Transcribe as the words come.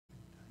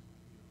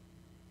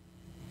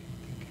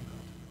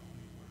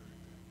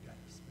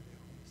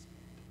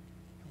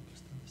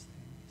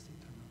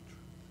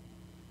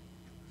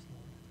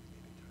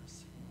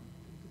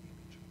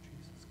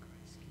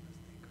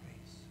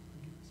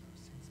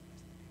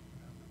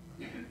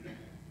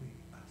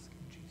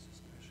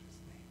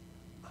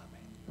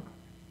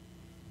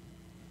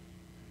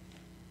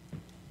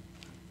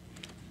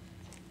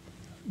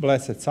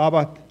Blessed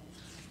Sabbath.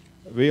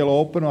 We'll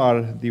open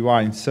our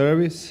divine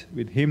service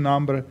with hymn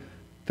number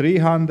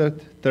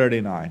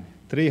 339.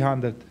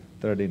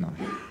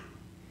 339.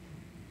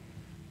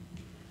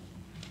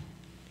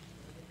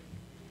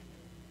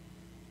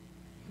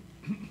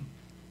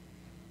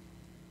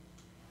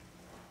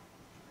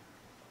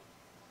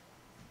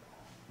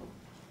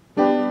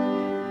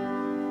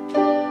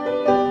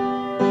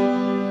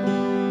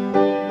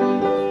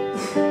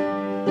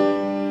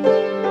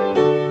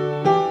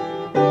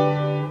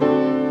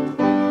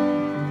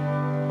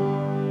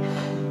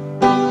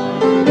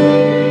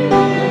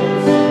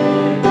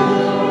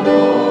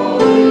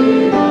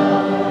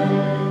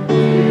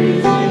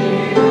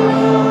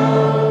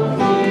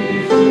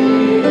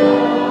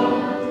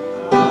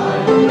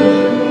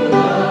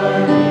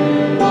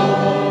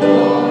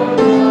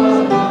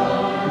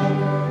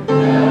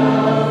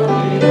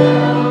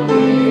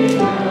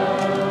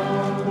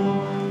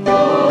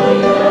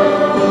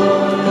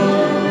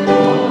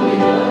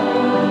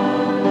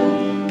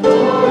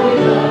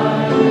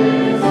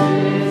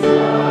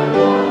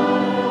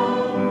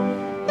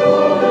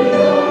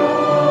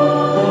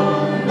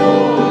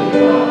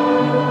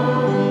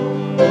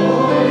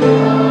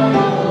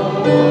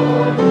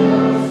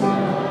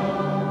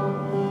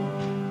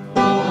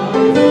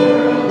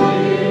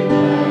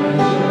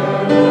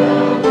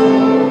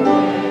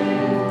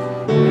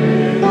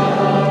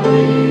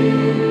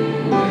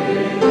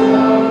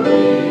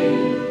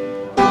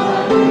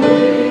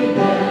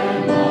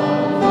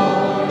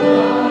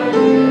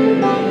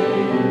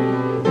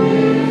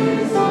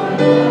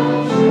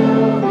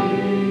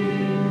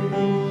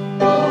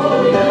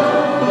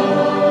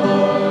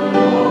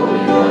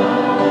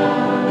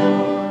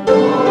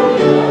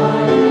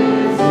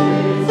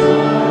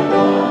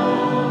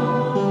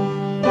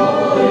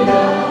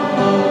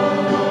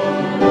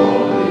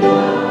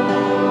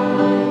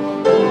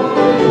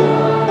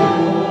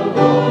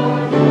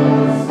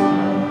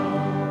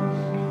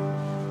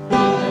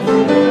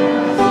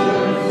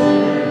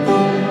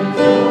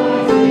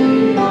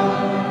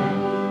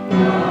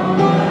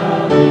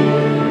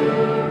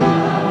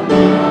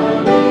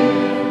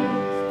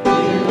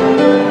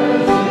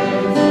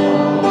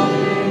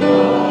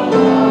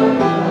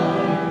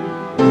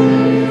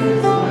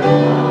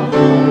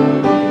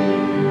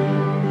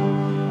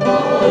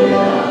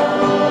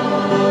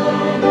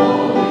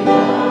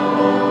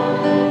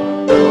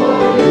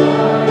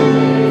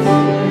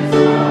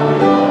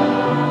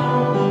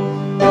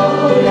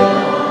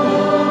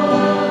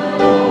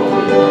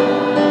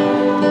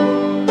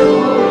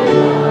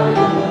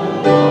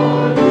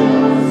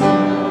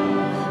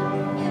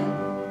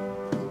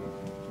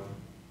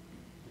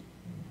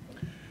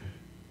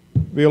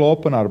 We'll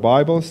open our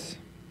Bibles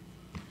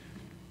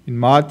in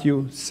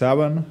Matthew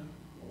 7,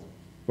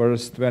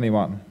 verse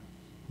 21.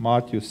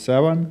 Matthew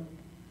 7,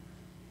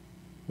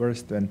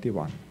 verse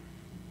 21.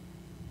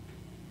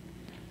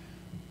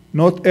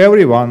 Not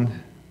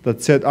everyone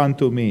that said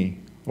unto me,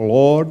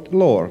 Lord,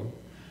 Lord,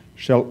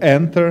 shall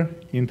enter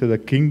into the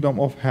kingdom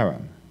of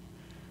heaven,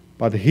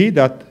 but he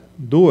that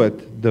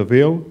doeth the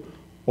will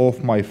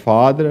of my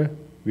Father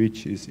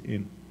which is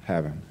in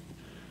heaven.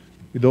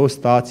 With those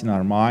thoughts in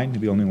our mind,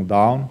 we'll kneel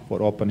down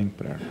for opening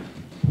prayer.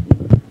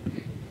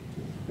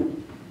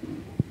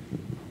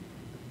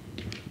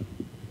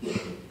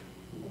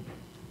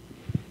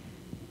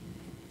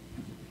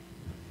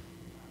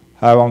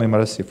 Heavenly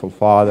merciful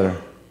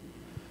Father,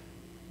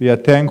 we are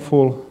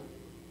thankful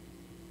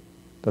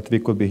that we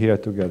could be here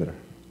together.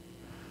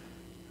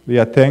 We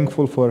are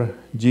thankful for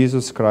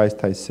Jesus Christ,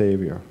 our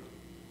Savior.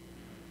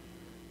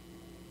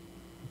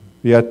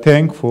 We are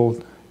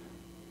thankful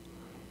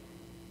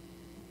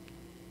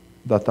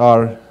that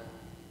our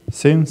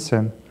sins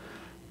and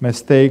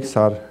mistakes,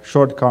 our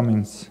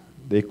shortcomings,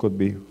 they could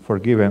be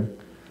forgiven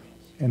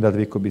and that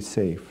we could be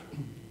saved.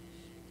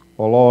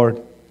 Oh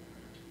Lord,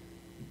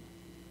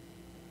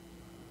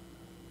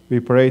 we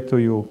pray to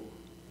you.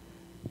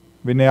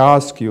 We may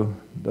ask you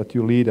that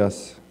you lead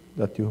us,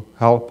 that you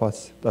help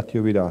us, that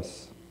you with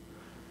us.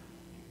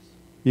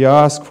 We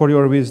ask for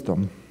your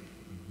wisdom,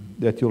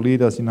 that you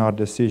lead us in our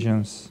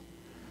decisions,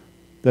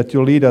 that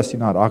you lead us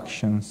in our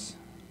actions,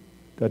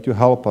 that you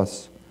help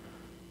us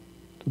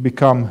to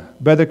become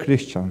better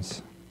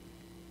Christians,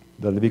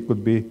 that we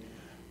could be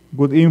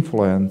good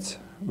influence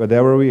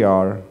wherever we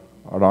are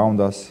around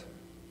us,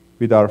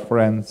 with our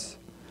friends,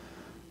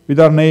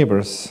 with our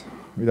neighbors,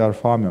 with our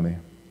family.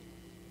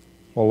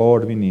 Oh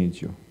Lord, we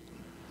need you.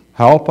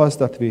 Help us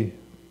that we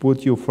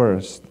put you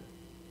first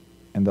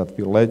and that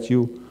we let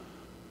you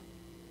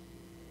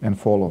and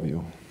follow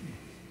you.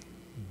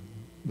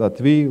 That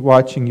we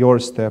watching your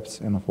steps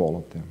and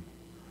follow them.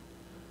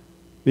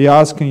 We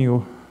asking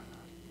you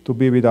to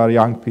be with our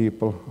young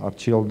people, our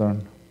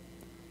children.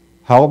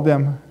 Help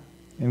them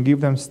and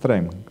give them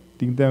strength,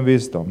 give them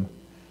wisdom,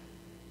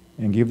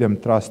 and give them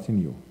trust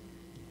in you.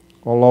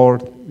 Oh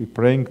Lord, we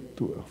pray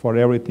for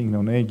everything in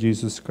the name of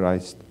Jesus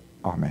Christ.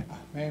 Amen.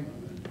 Amen.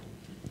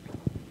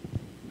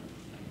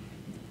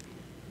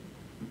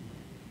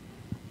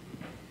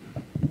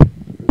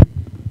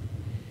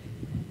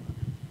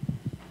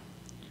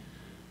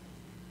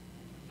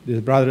 these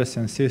brothers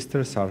and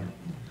sisters, our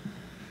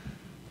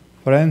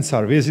friends,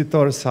 our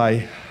visitors.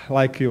 I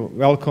like to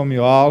welcome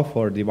you all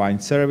for divine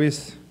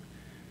service.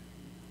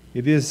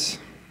 It is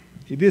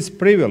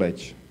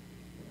privilege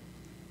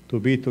to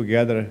be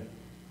together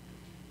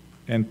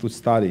and to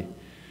study.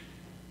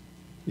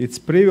 It's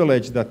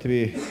privilege that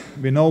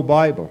we know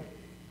Bible,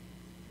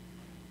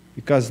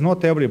 because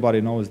not everybody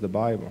knows the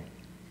Bible.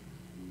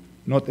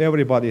 Not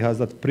everybody has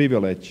that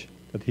privilege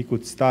that he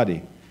could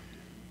study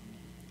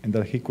and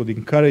that he could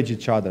encourage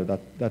each other,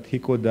 that he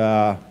could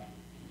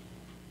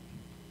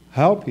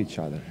help each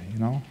other, you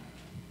know.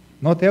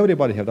 Not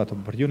everybody have that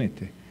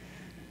opportunity.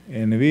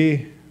 And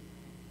we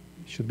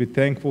should be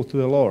thankful to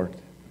the Lord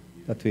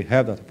that we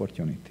have that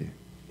opportunity.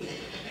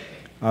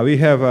 We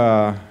have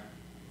a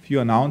few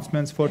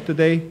announcements for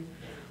today.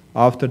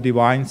 After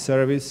divine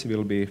service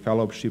will be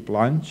fellowship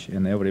lunch,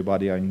 and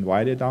everybody are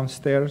invited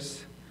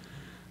downstairs.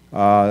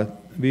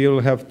 We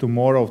will have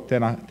tomorrow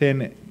 10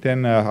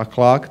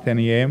 o'clock, 10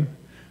 a.m.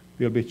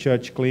 will be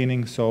church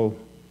cleaning, so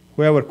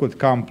whoever could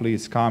come,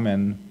 please come,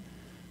 and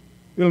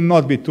it will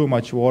not be too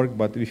much work,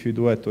 but if you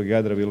do it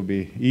together, it will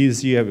be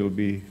easier, it will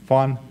be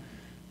fun.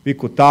 We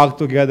could talk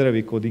together,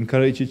 we could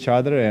encourage each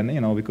other,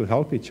 and we could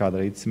help each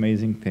other. It's an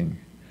amazing thing.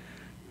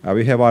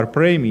 We have our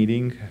prayer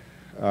meeting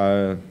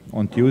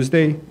on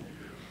Tuesday,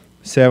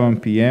 7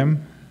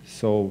 p.m.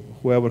 So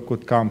whoever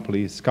could come,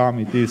 please come.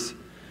 It is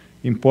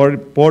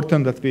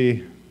important that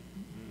we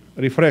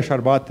refresh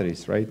our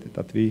batteries, right?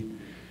 That we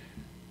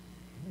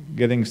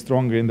getting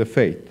stronger in the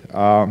faith.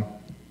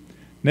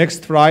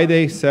 Next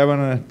Friday,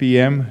 7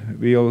 p.m.,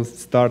 we'll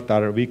start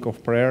our week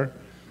of prayer.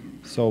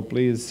 So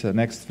please,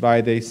 next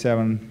Friday,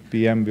 7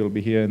 p.m., we'll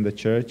be here in the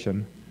church,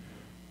 and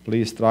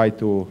please try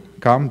to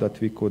come that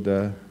we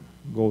could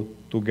go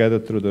together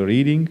through the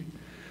reading.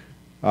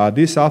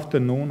 This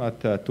afternoon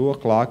at 2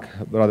 o'clock,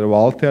 Brother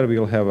Walter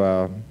will have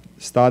a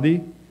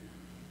study.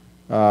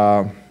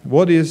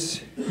 What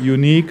is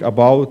unique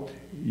about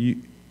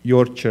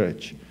your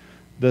church?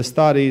 The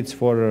study is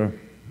for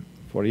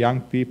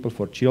young people,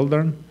 for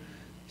children.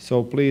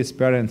 So please,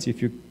 parents,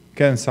 if you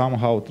can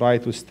somehow try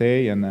to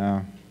stay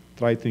and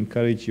try to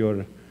encourage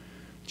your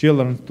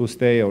children to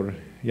stay, or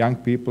young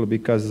people,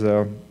 because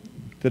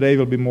today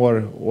will be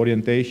more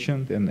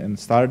orientation and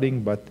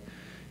starting, but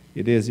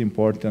it is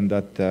important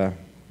that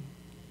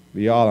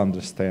we all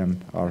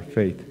understand our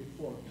faith.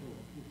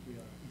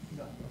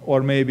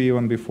 Or maybe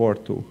even before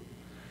too.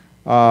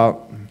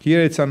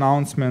 Here it's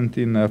announcement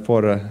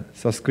for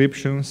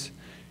subscriptions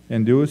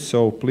and dues.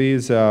 So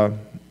please,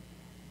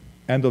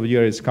 end of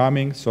year is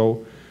coming,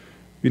 so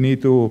we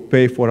need to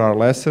pay for our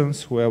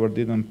lessons. Whoever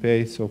didn't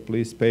pay, so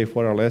please pay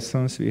for our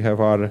lessons. We have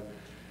our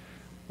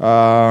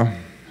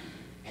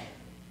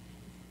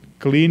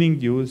cleaning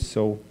dues,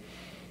 so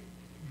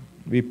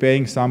we're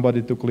paying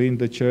somebody to clean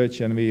the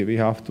church, and we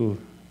have to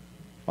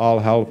all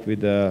help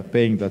with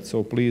paying that.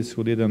 So please,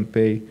 who didn't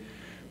pay,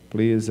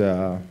 please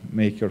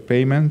make your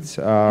payments.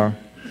 And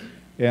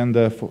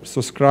for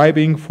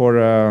subscribing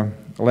for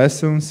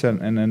lessons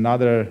and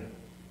another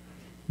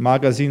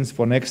magazines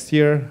for next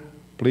year,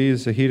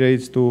 please, here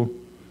is to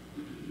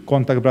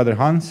contact Brother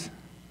Hans.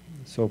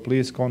 So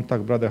please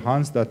contact Brother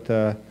Hans,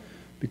 that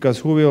because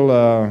who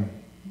will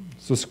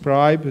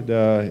subscribe,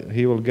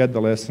 he will get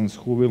the lessons.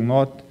 Who will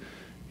not,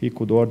 he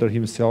could order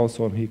himself,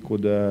 or he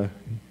could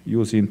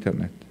use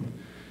internet.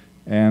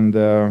 And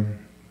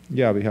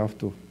yeah, we have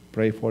to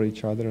pray for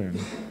each other and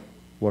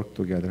work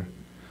together.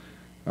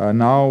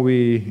 Now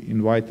we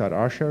invite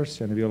our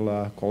ushers, and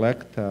we'll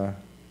collect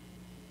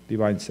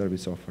divine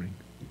service offering.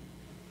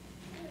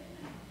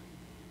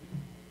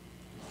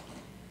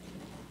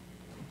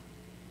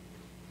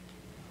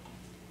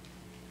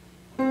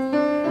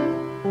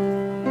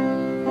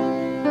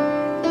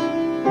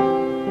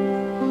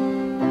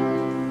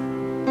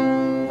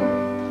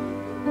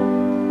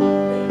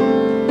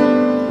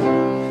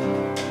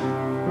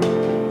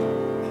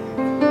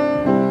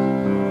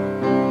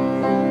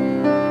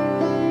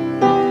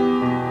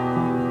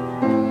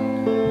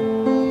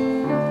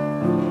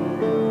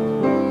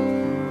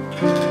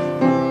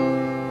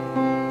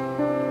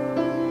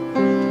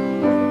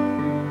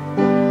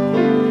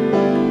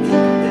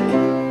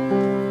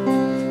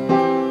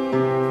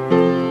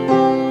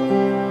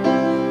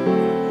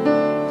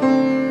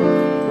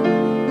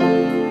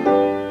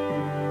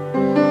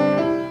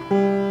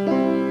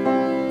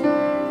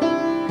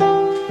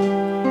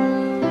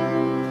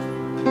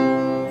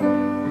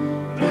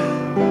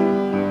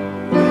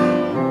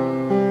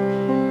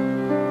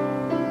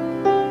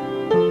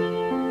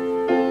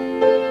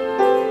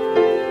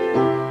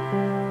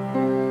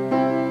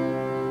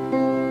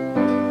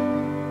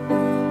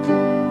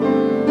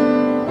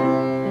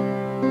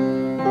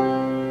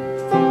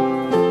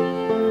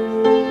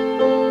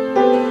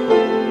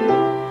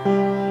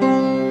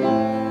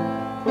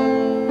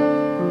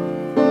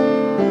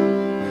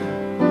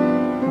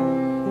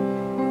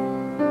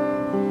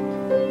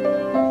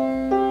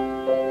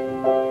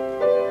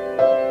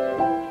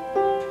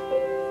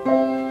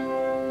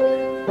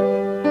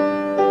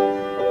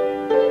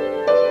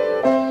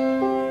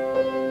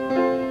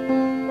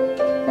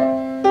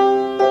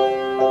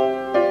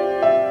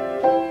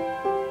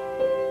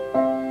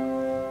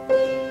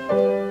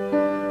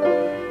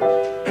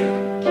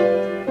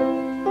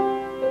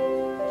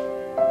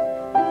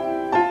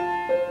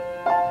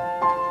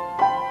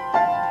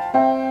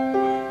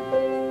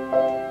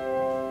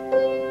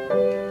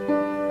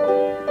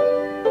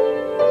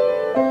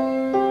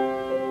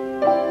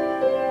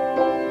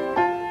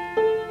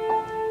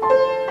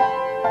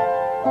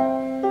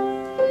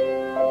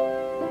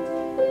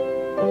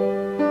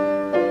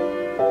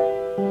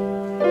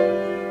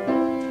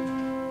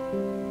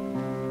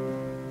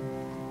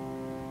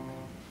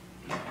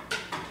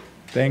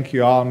 Thank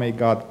you all. May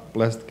God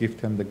bless the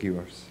gift and the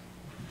givers.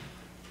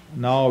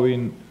 Now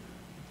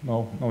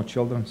no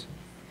children.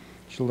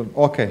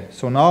 Okay,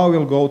 so now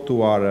we'll go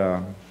to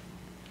our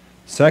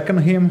second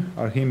hymn.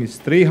 Our hymn is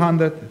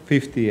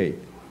 358.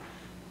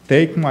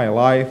 Take my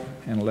life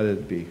and let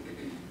it be.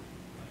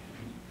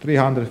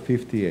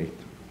 358.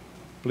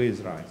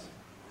 Please rise.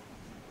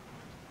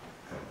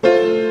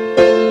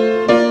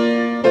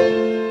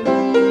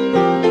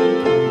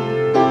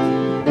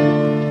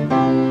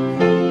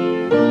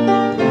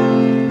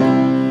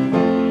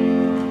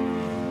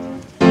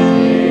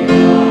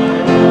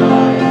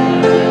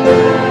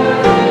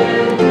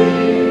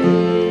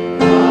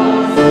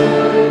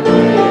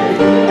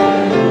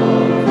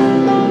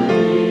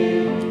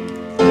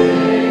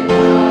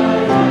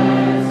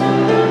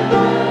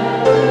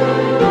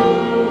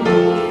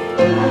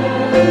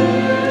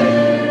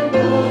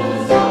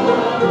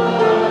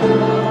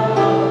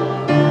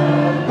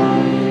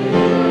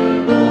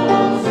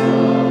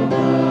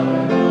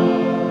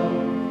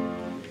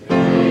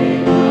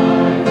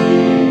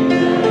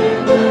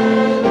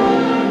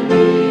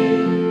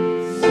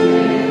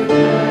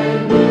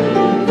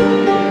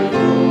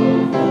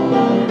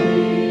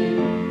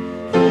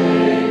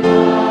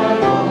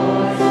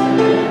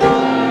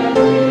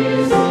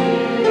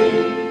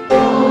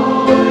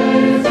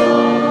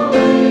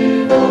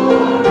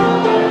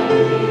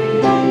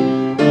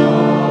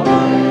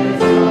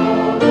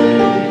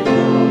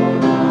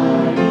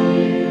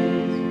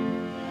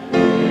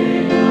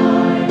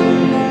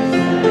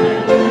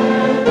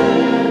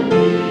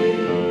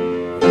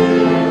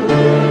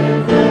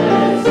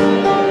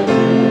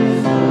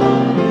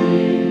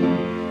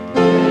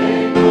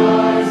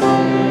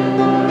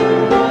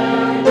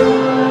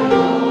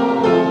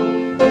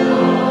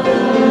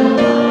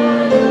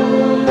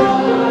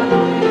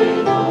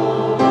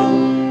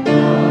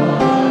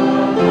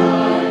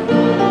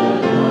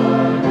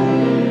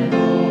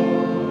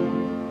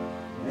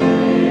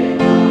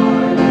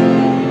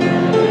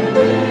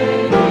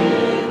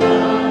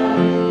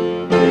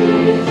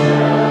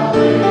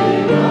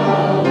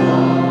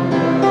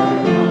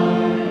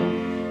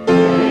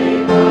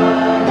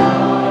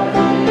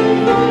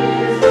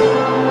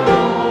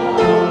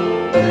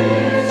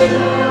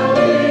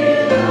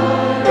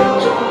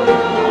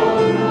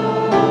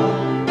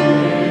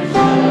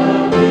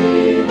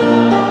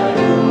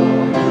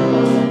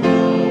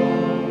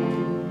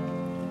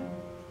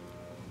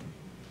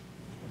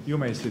 You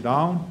may sit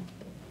down.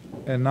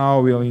 And now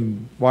we'll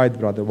invite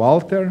Brother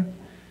Walter.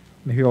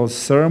 And he will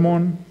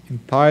sermon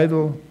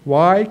entitled,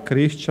 Why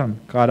Christian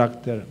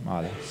Character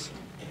Matters.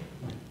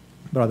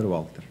 Brother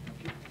Walter.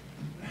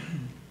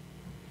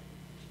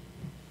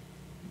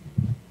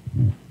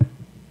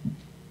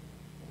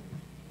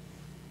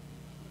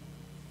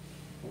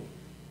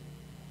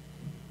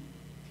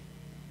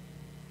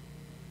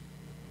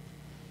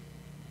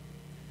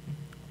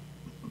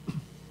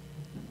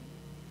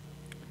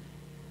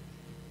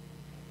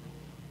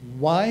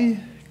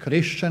 Why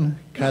Christian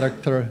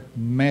character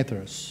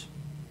matters.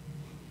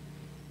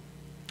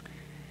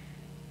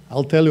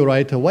 I'll tell you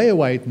right away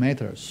why it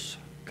matters.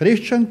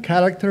 Christian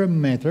character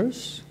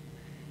matters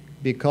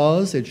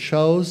because it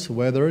shows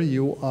whether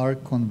you are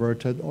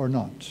converted or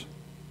not.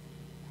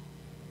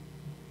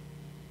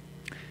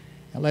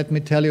 And let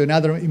me tell you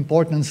another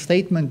important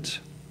statement.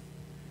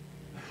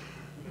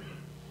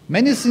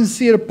 Many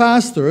sincere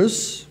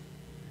pastors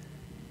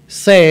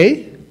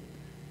say,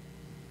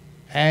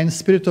 and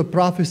Spirit of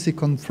Prophecy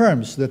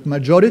confirms, that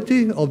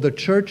majority of the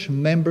church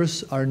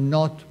members are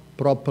not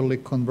properly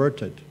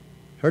converted.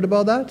 Heard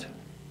about that?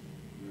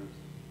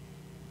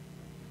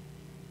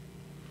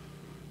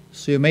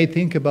 So you may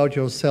think about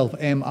yourself,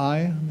 am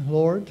I,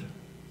 Lord?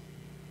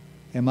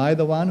 Am I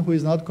the one who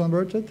is not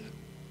converted?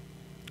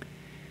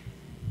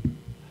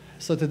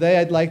 So today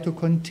I'd like to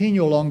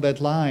continue along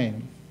that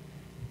line.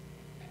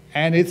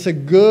 And it's the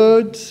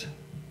good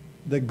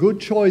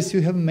choice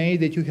you have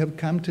made that you have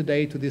come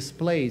today to this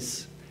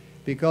place,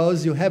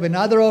 because you have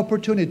another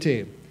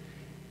opportunity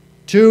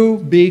to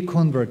be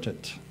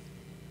converted.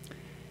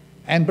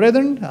 And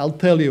brethren, I'll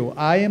tell you,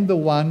 I am the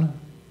one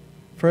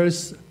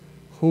first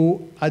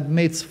who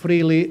admits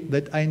freely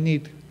that I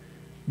need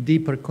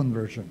deeper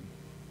conversion.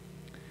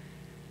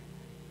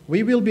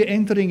 We will be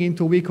entering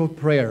into a week of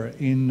prayer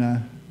in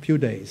a few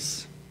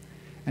days.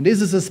 And this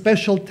is a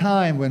special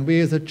time when we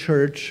as a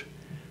church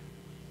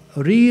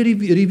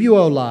review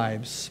our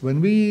lives, when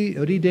we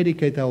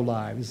rededicate our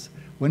lives,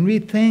 when we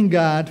thank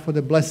God for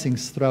the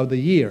blessings throughout the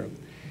year,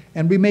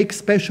 and we make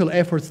special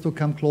efforts to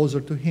come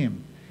closer to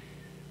Him.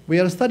 We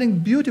are studying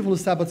beautiful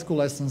Sabbath school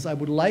lessons. I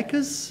would like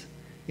us,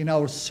 in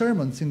our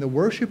sermons, in the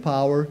worship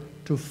hour,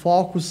 to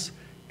focus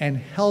and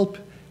help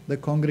the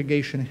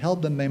congregation,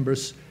 help the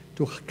members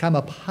to come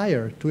up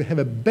higher, to have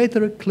a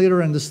better,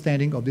 clearer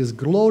understanding of this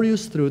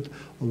glorious truth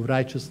of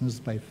righteousness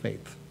by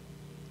faith.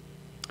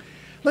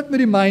 Let me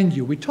remind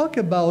you, we talk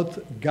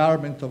about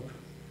garment of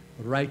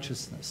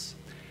righteousness.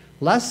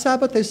 Last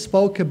Sabbath I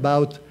spoke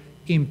about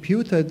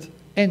imputed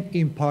and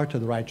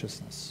imparted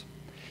righteousness.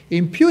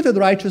 Imputed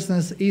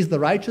righteousness is the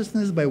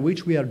righteousness by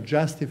which we are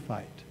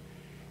justified.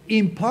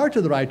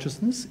 Imparted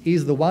righteousness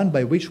is the one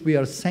by which we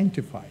are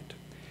sanctified.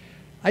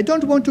 I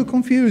don't want to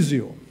confuse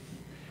you.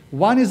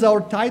 One is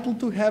our title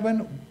to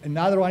heaven,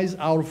 another one is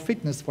our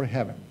fitness for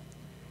heaven.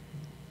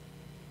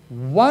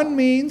 One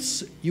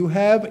means you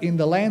have in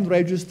the land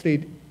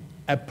registry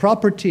a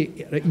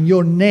property in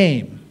your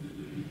name.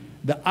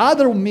 The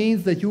other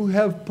means that you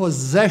have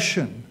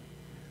possession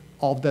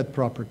of that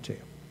property.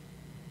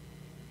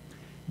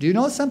 Do you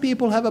know some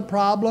people have a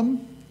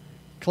problem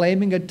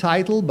claiming a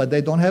title, but they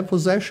don't have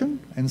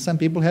possession? And some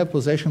people have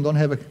possession, don't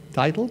have a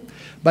title?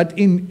 But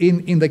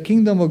in the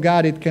kingdom of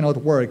God, it cannot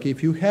work.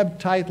 If you have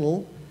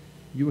title,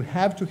 you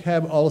have to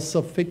have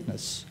also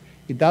fitness.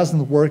 It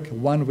doesn't work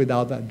one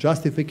without that.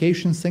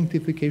 Justification,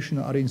 sanctification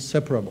are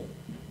inseparable.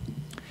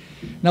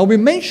 Now, we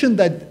mentioned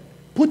that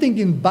putting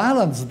in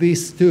balance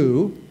these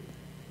two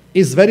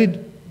is very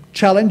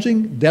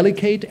challenging,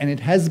 delicate, and it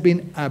has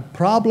been a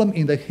problem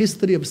in the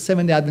history of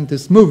Seventh-day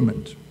Adventist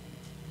movement.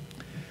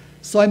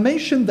 So I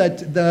mentioned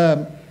that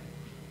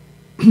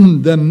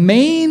the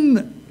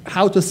main,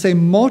 how to say,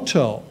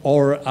 motto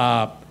or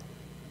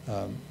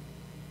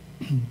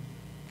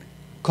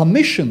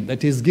commission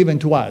that is given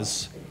to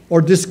us,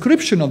 or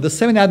description of the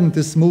Seventh-day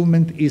Adventist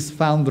movement, is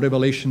found in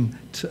Revelation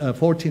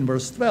 14,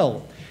 verse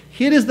 12.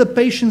 Here is the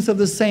patience of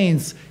the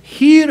saints.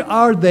 Here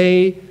are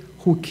they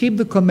who keep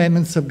the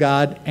commandments of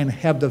God and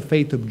have the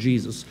faith of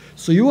Jesus.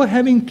 So you are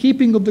having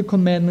keeping of the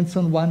commandments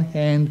on one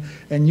hand,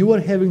 and you are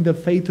having the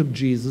faith of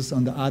Jesus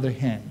on the other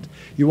hand.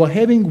 You are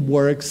having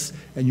works,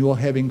 and you are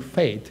having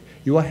faith.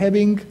 You are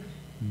having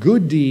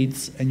good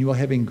deeds, and you are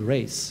having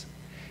grace.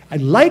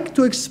 I'd like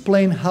to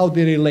explain how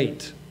they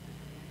relate.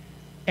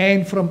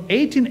 And from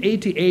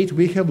 1888,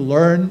 we have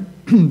learned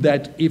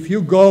that if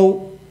you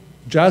go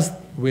just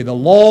with the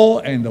law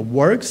and the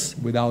works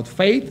without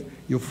faith,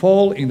 you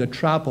fall in the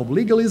trap of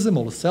legalism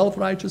or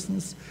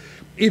self-righteousness.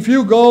 If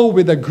you go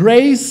with the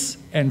grace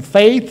and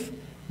faith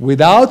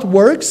without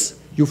works,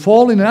 you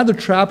fall in another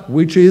trap,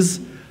 which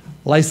is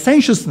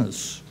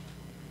licentiousness,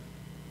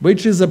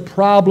 which is a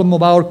problem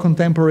of our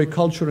contemporary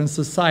culture and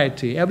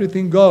society.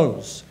 Everything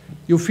goes.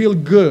 You feel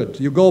good.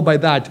 You go by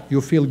that. You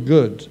feel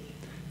good.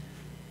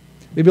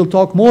 We will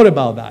talk more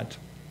about that.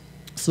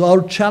 So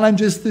our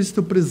challenge is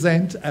to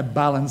present a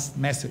balanced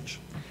message.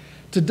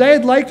 Today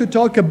I'd like to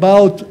talk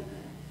about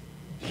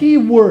key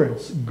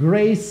words,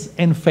 grace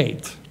and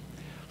faith.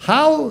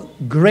 How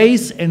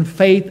grace and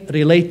faith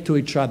relate to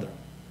each other.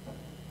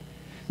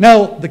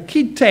 Now, the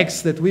key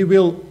text that we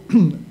will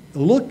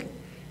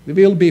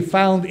will be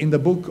found in the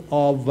book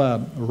of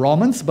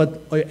Romans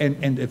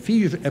and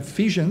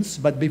Ephesians.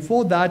 But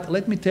before that,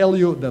 let me tell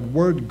you the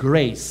word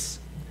grace.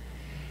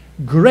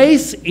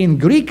 Grace in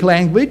Greek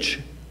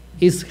language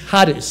is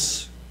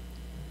charis.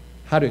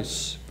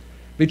 Charis,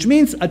 which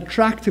means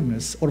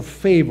attractiveness or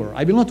favor.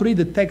 I will not read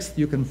the text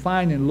you can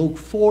find in Luke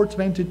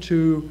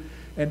 4:22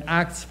 and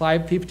Acts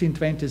 5:15,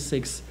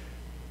 26.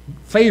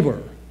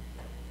 Favor.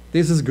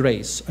 This is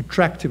grace,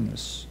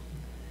 attractiveness.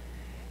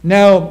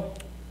 Now,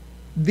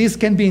 this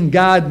can be in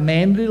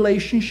God-man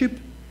relationship.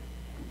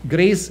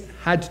 Grace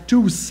had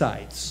two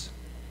sides.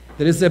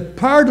 There is a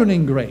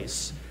pardoning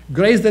grace,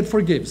 grace that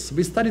forgives.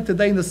 We studied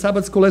today in the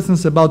Sabbath school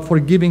lessons about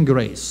forgiving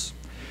grace.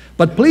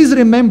 But please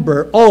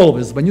remember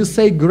always, when you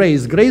say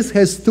grace, grace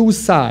has two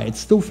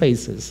sides, two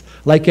faces,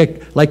 like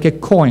a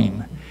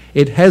coin.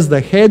 It has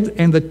the head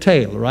and the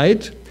tail,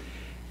 right?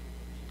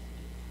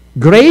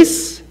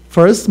 Grace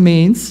first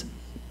means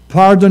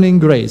pardoning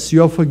grace.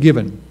 You are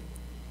forgiven.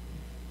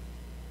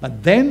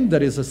 But then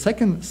there is a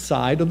second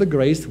side of the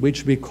grace,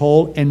 which we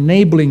call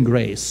enabling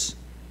grace,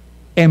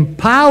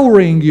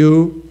 empowering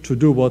you to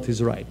do what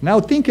is right. Now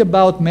think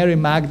about Mary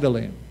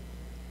Magdalene.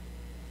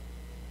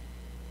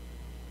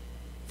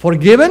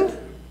 Forgiven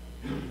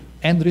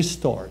and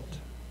restored.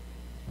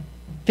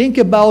 Think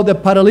about the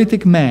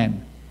paralytic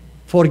man.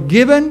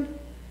 Forgiven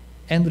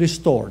and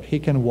restored. He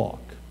can walk.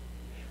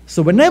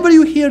 So whenever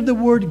you hear the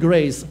word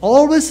grace,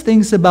 always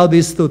think about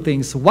these two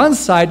things. One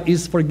side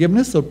is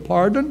forgiveness or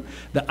pardon.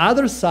 The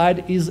other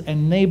side is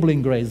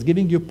enabling grace,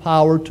 giving you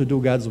power to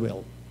do God's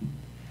will.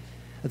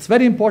 It's a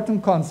very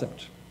important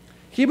concept.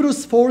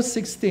 Hebrews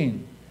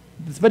 4:16.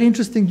 It's very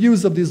interesting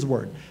use of this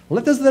word.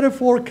 Let us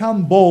therefore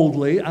come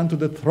boldly unto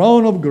the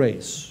throne of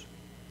grace,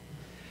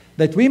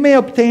 that we may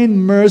obtain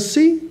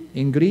mercy,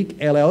 in Greek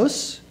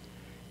eleos,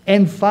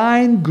 and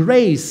find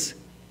grace,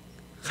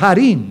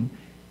 charim,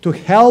 to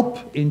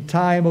help in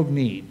time of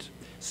need.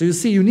 So you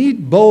see, you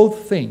need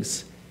both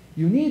things.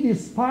 You need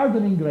this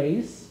pardoning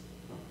grace,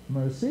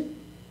 mercy,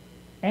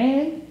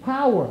 and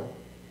power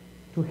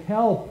to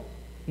help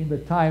in the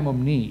time of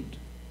need.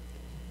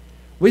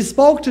 We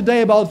spoke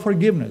today about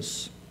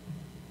forgiveness.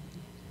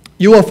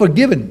 You are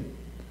forgiven,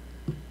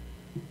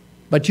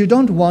 but you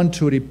don't want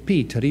to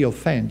repeat,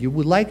 reoffend. You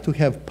would like to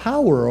have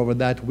power over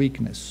that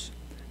weakness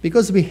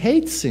because we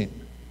hate sin.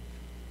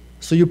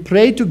 So you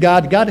pray to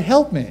God, God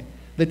help me,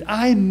 that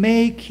I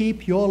may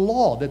keep your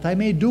law, that I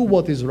may do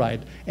what is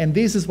right. And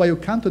this is why you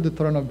come to the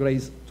throne of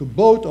grace, to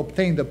both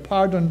obtain the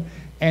pardon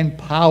and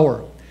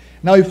power.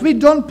 Now, if we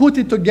don't put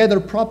it together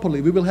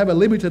properly, we will have a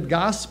limited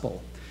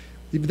gospel.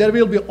 If there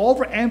will be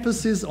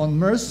overemphasis on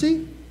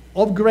mercy,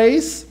 of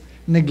grace,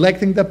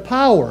 neglecting the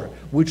power,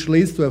 which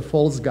leads to a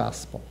false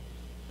gospel.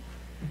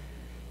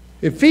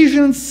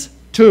 Ephesians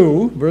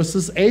 2,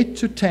 verses 8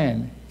 to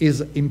 10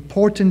 is an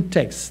important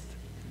text.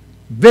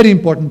 Very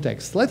important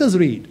text. Let us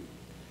read.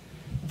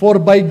 For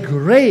by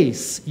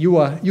grace you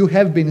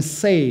have been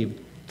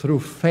saved through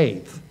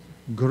faith.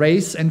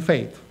 Grace and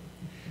faith.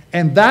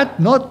 And that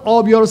not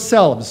of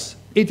yourselves.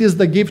 It is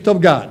the gift of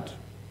God.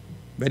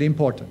 Very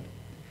important.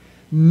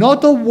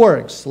 Not of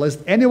works, lest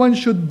anyone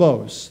should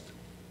boast.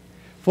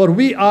 For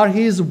we are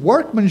his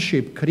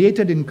workmanship,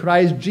 created in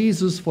Christ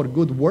Jesus for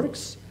good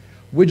works,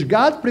 which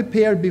God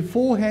prepared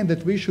beforehand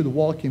that we should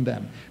walk in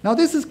them. Now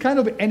this is kind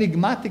of an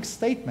enigmatic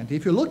statement.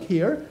 If you look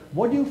here,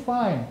 what do you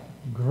find?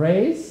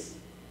 Grace,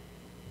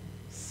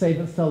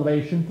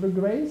 salvation through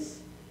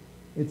grace.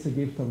 It's a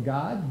gift of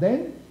God.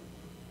 Then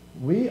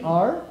we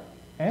are,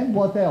 and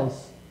what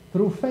else?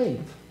 Through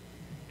faith.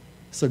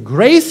 So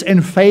grace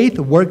and faith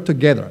work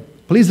together.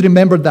 Please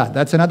remember that.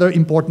 That's another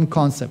important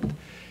concept.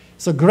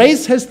 So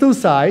grace has two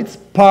sides,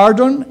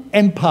 pardon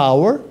and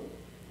power.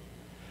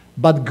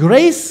 But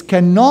grace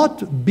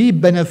cannot be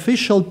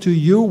beneficial to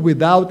you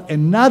without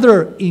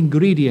another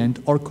ingredient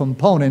or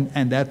component,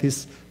 and that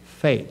is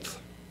faith.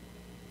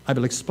 I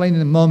will explain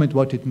in a moment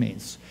what it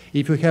means.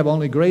 If you have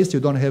only grace, you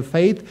don't have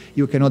faith,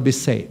 you cannot be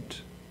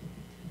saved.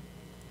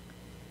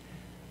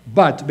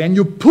 But when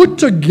you put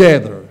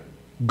together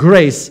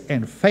grace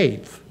and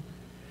faith,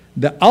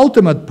 the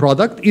ultimate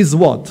product is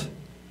what?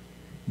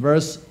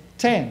 Verse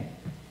 10.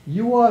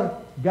 You are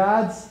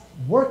God's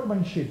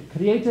workmanship,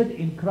 created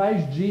in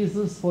Christ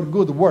Jesus for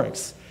good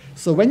works.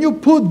 So when you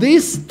put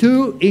these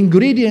two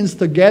ingredients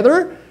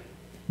together,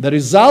 the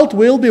result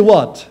will be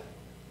what?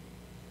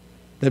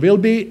 There will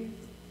be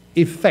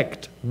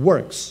effect,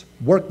 works,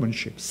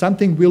 workmanship.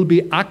 Something will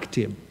be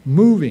active,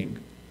 moving.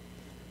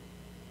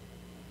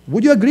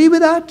 Would you agree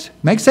with that?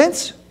 Make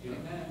sense? Yeah.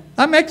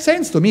 That makes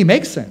sense to me,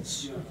 makes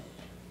sense. Yeah.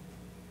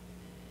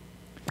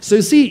 So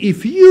you see,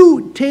 if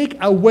you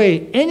take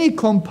away any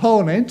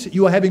component,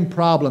 you are having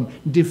problem.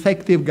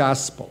 Defective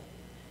gospel.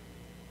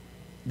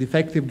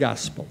 Defective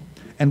gospel.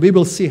 And we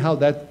will see how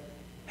that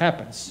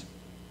happens.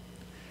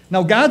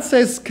 Now God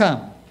says,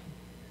 come.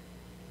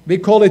 We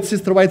call it,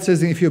 Sister White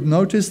says, if you've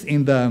noticed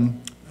in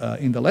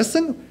the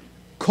lesson,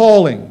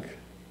 calling.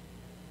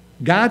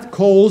 God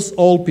calls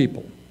all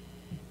people.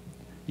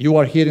 You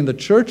are here in the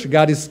church,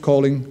 God is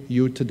calling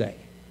you today.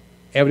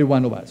 Every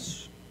one of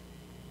us.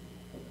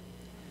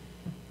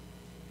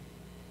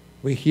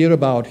 We hear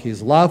about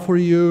His love for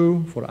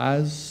you, for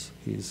us,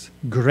 His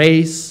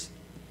grace.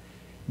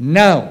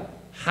 Now,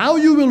 how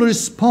you will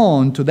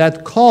respond to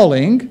that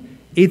calling,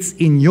 it's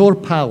in your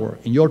power,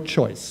 in your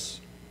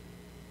choice.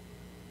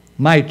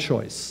 My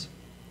choice.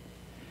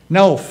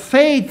 Now,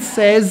 faith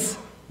says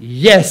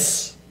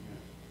yes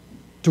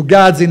to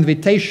God's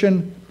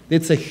invitation.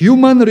 It's a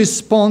human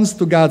response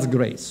to God's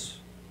grace.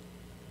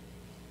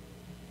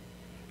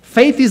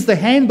 Faith is the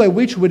hand by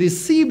which we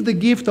receive the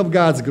gift of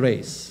God's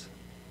grace.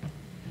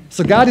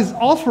 So God is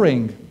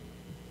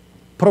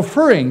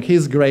proffering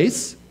His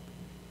grace,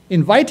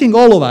 inviting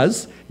all of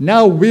us.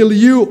 Now will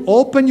you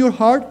open your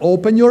heart,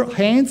 open your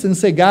hands and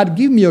say, God,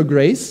 give me your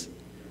grace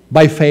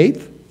by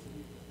faith,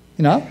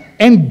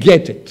 and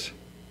get it.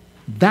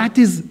 That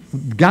is,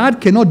 God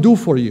cannot do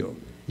for you.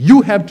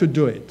 You have to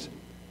do it.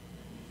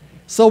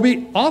 So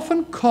we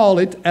often call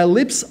it a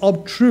lips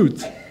of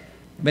truth.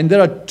 When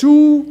there are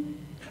two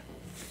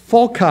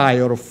foci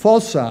or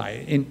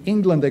foci, in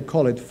England they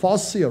call it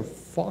foci or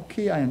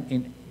foci, and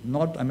in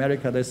North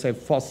America they say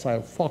foci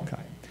or foci.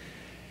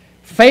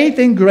 Faith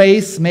and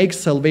grace make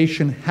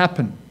salvation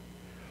happen.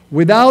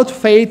 Without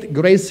faith,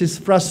 grace is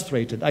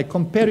frustrated. I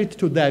compare it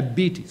to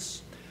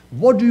diabetes.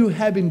 What do you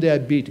have in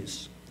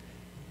diabetes?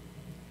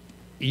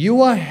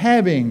 You are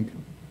having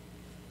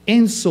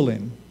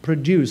insulin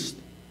produced,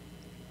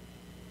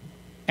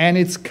 and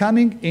it's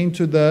coming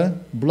into the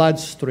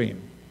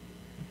bloodstream.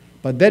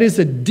 But there is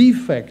a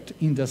defect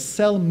in the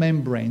cell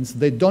membranes.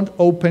 They don't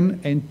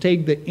open and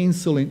take the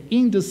insulin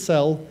in the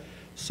cell,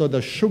 so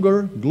the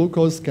sugar,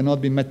 glucose,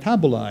 cannot be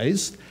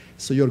metabolized,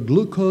 so your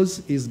glucose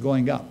is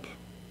going up.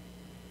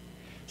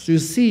 So you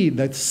see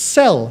that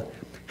cell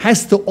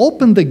has to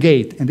open the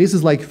gate, and this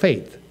is like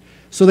faith.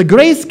 So the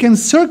grace can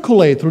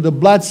circulate through the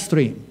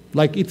bloodstream,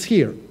 like it's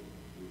here.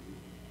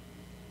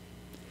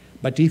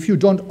 But if you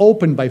don't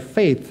open by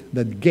faith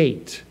that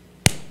gate,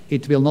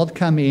 it will not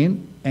come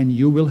in, and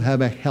you will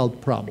have a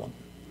health problem.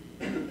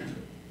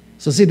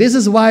 So see, this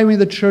is why we in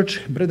the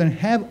church, brethren,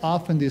 have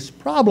often these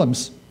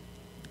problems,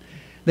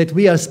 that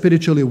we are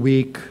spiritually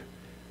weak,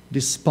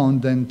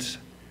 despondent,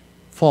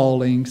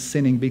 falling,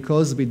 sinning,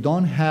 because we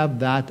don't have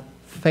that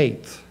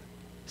faith,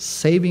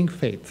 saving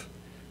faith,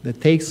 that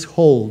takes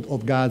hold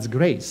of God's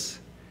grace,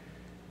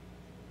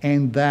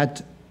 and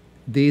that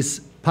this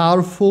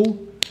powerful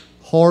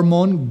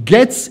hormone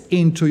gets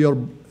into your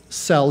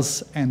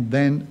cells and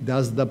then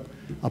does the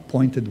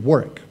appointed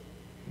work.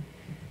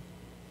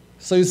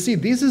 So you see,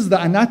 this is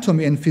the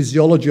anatomy and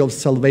physiology of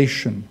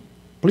salvation.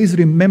 Please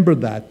remember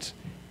that.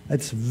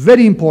 It's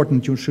very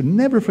important. You should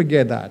never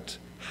forget that,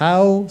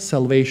 how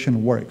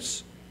salvation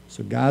works.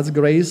 So God's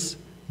grace,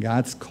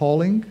 God's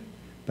calling,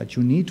 but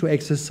you need to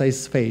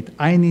exercise faith.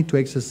 I need to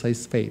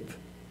exercise faith.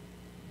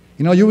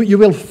 You know, you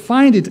will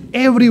find it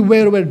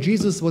everywhere where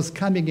Jesus was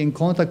coming in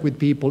contact with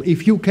people.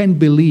 If you can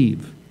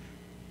believe,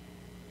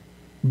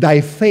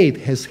 thy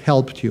faith has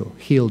helped you,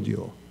 healed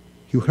you.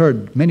 You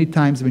heard many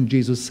times when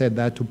Jesus said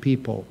that to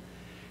people.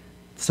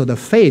 So the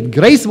faith,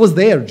 grace was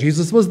there,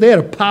 Jesus was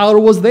there, power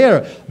was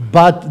there,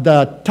 but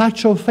the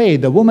touch of faith,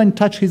 the woman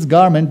touched his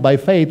garment by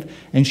faith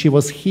and she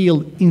was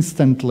healed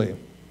instantly.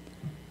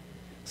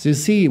 So you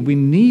see, we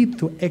need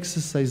to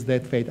exercise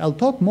that faith. I'll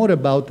talk more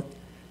about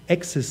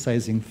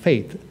exercising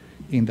faith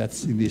in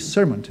this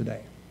sermon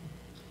today.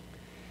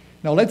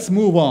 Now let's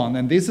move on,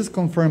 and this is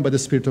confirmed by the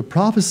spirit of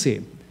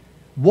prophecy.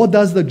 What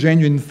does the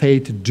genuine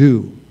faith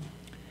do?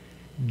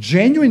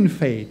 Genuine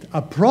faith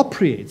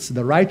appropriates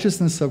the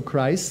righteousness of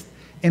Christ,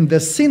 and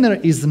the sinner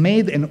is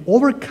made an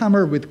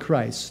overcomer with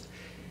Christ.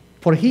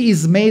 For he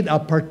is made a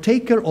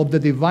partaker of the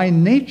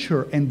divine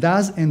nature, and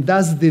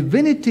thus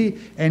divinity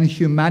and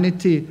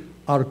humanity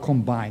are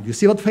combined. You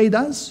see what faith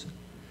does?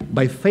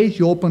 By faith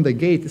you open the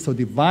gate, so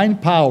divine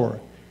power,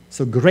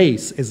 so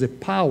grace as a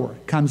power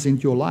comes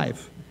into your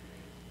life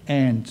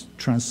and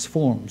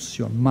transforms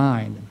your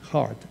mind and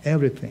heart,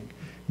 everything.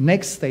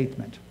 Next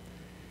statement.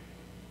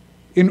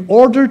 In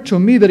order to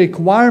meet the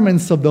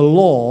requirements of the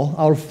law,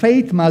 our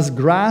faith must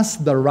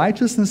grasp the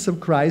righteousness of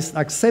Christ,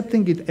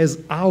 accepting it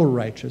as our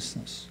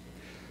righteousness.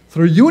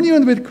 Through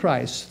union with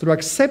Christ, through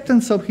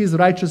acceptance of his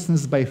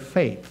righteousness by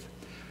faith,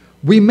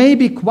 we may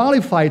be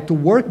qualified to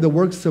work the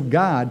works of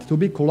God, to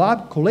be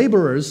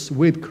collaborers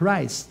with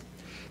Christ.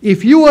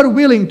 If you are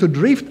willing to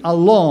drift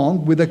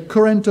along with the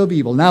current of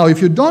evil. Now,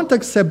 if you don't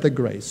accept the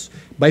grace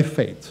by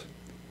faith,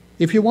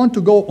 if you want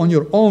to go on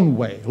your own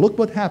way, look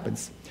what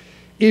happens.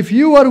 If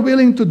you are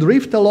willing to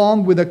drift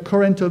along with the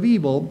current of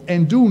evil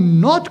and do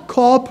not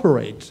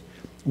cooperate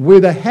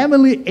with the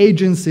heavenly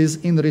agencies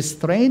in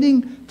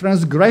restraining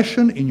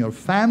transgression in your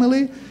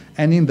family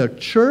and in the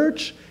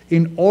church,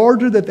 in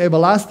order that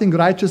everlasting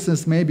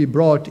righteousness may be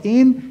brought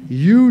in,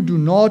 you do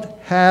not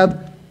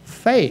have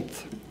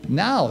faith.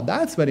 Now,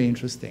 that's very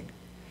interesting.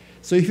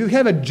 So if you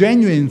have a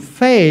genuine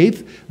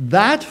faith,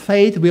 that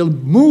faith will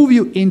move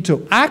you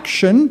into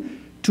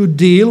action to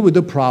deal with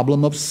the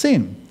problem of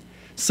sin.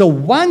 So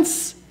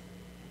once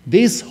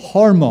this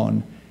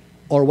hormone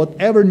or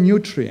whatever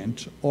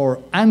nutrient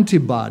or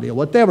antibody or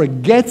whatever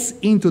gets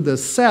into the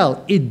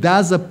cell, it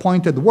does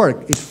appointed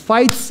work. It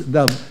fights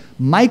the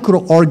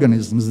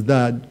microorganisms,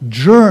 the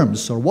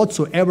germs or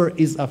whatsoever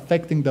is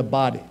affecting the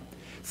body.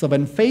 So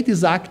when faith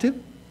is active,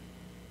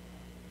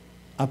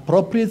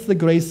 appropriates the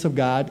grace of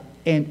God,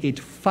 and it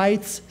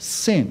fights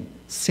sin,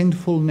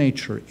 sinful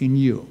nature in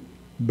you,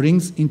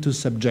 brings into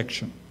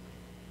subjection.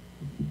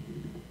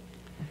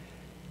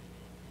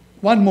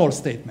 One more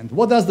statement.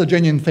 What does the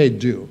genuine faith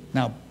do?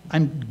 Now,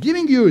 I'm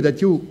giving you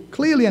that you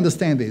clearly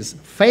understand this.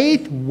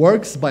 Faith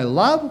works by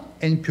love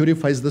and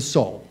purifies the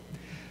soul.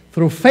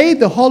 Through faith,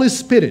 the Holy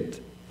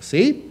Spirit,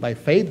 see, by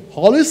faith,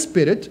 Holy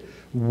Spirit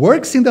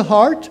works in the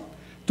heart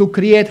to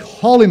create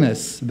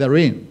holiness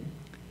therein.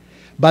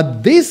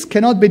 But this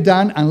cannot be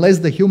done unless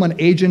the human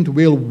agent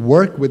will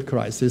work with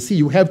Christ. You see,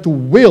 you have to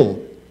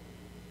will.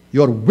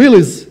 Your will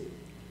is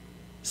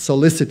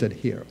solicited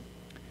here.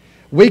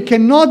 We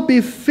cannot be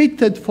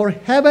fitted for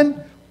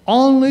heaven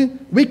only.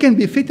 We can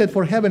be fitted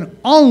for heaven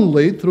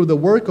only through the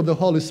work of the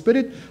Holy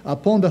Spirit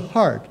upon the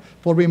heart.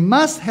 For we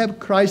must have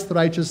Christ's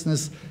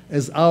righteousness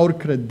as our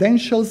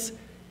credentials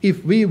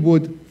if we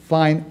would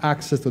find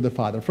access to the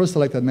Father. First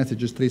selected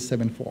message is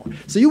 374.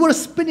 So you were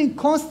spinning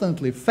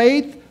constantly.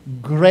 Faith,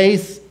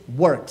 grace,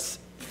 works.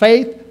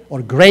 Faith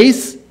or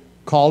grace,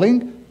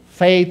 calling,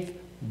 faith,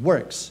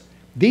 works.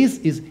 This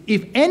is,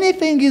 if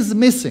anything is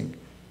missing,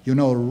 you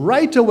know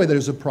right away there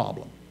is a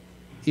problem.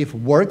 If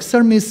works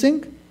are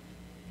missing,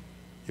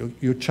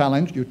 you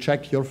challenge, you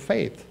check your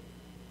faith.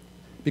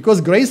 Because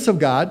grace of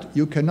God,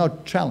 you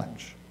cannot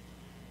challenge.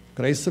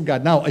 Grace of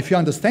God. Now, if you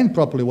understand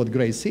properly what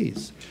grace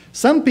is,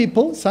 some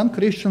people, some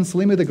Christians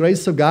limit the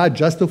grace of God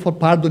just for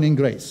pardoning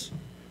grace.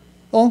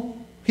 Oh,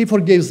 he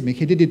forgives me,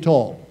 he did it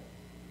all.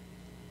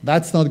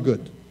 That's not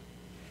good.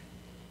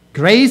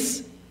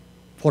 Grace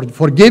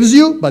forgives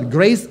you, but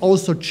grace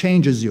also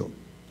changes you.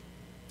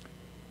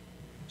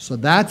 So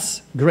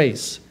that's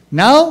grace.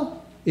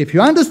 Now, if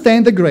you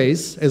understand the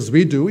grace, as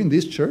we do in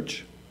this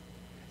church,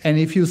 and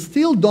if you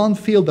still don't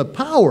feel the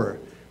power,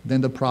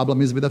 then the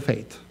problem is with the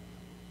faith.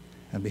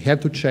 And we have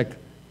to check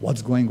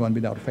what's going on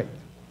with our faith.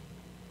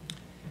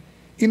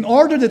 In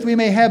order that we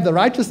may have the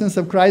righteousness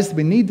of Christ,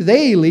 we need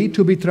daily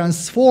to be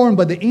transformed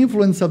by the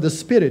influence of the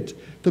Spirit,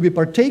 to be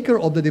partaker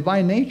of the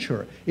divine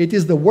nature. It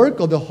is the work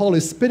of the Holy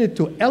Spirit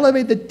to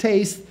elevate the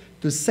taste,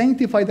 to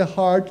sanctify the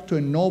heart, to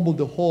ennoble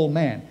the whole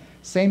man.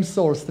 Same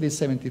source,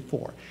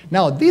 374.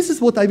 Now, this is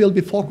what I will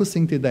be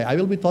focusing today. I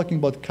will be talking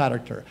about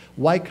character.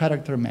 Why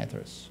character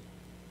matters.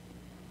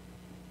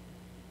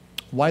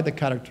 Why the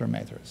character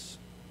matters.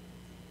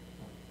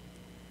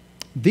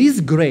 This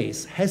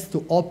grace has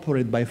to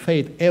operate by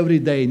faith every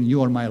day in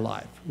your or my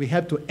life. We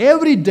have to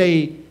every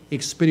day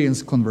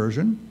experience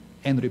conversion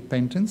and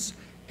repentance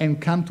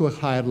and come to a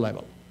higher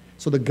level.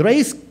 So the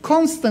grace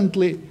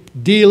constantly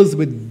deals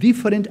with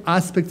different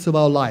aspects of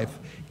our life,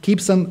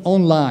 keeps us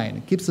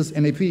online, keeps us,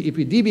 and if we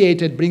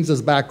deviate, it brings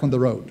us back on the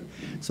road.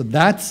 So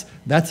that's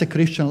a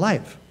Christian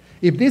life.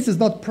 If this is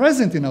not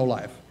present in our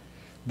life,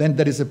 then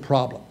there is a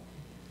problem.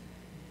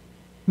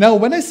 Now,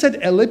 when I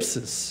said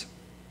ellipsis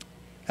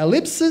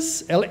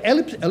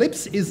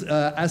is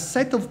a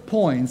set of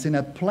points in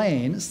a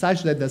plane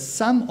such that the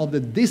sum of the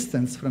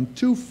distance from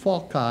two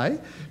foci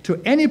to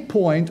any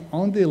point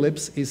on the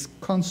ellipse is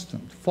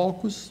constant.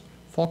 Foci.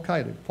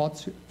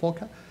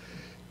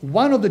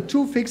 One of the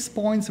two fixed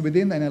points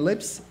within an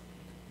ellipse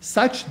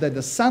such that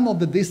the sum of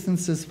the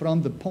distances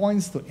from the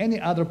points to any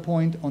other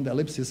point on the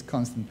ellipse is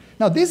constant.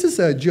 Now, this is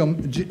a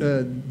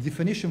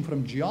definition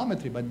from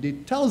geometry, but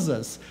it tells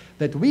us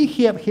that we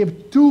have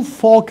two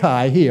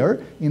foci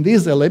here in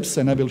this ellipse,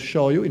 and I will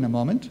show you in a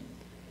moment.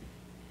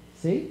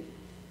 See?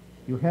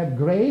 You have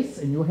grace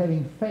and you're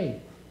having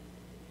faith.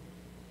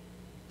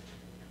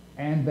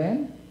 And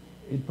then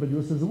it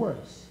produces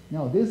works.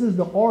 Now, this is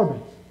the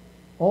orbit.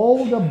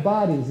 All the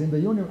bodies in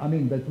the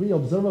universe, that we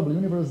observable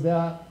universe, they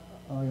are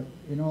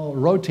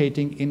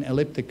rotating in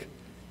elliptic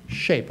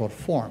shape or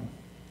form.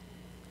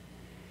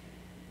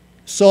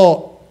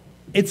 So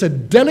it's a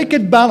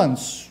delicate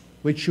balance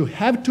which you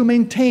have to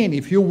maintain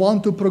if you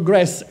want to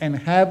progress and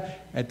have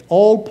at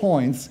all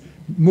points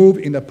move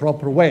in the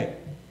proper way.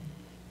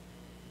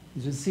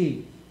 As you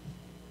see,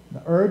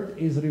 the earth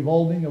is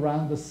revolving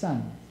around the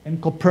sun,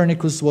 and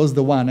Copernicus was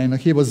the one, and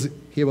I was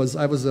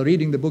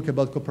reading the book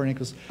about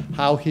Copernicus,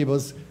 how he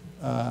was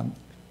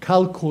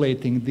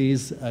calculating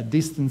these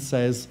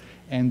distances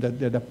and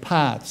the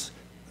paths,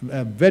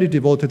 a very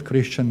devoted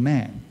Christian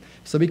man.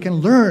 So we can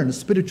learn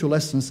spiritual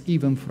lessons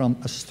even from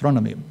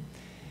astronomy.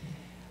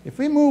 If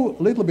we move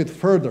a little bit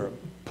further,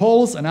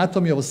 Paul's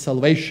anatomy of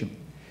salvation,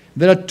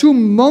 there are two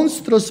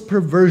monstrous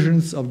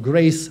perversions of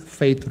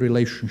grace-faith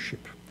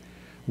relationship.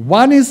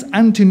 One is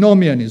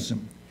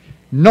antinomianism.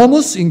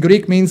 Nomos in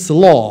Greek means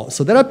law.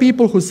 So there are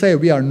people who say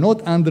we are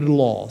not under the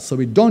law, so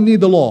we don't need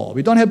the law.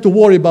 We don't have to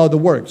worry about the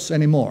works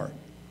anymore.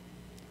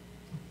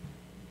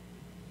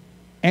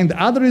 And the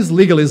other is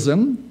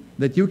legalism,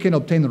 that you can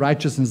obtain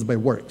righteousness by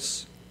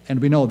works.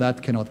 And we know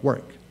that cannot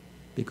work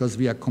because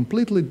we are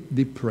completely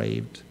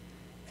depraved.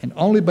 And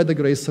only by the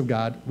grace of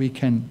God we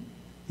can,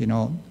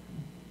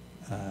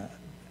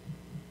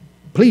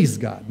 please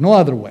God, no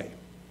other way.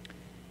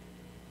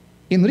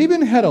 In Review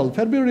and Herald,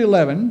 February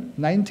 11,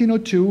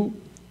 1902,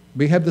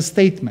 we have the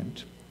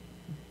statement.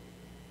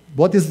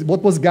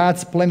 What was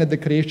God's plan at the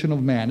creation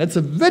of man? That's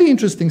a very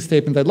interesting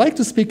statement. I'd like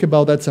to speak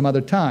about that some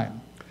other time.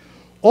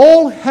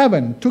 All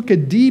heaven took a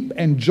deep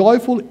and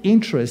joyful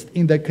interest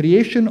in the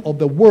creation of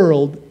the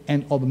world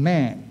and of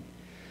man.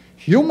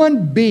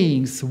 Human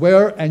beings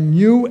were a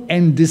new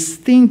and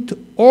distinct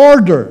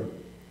order.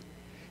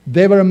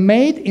 They were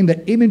made in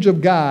the image of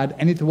God,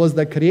 and it was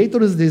the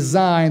Creator's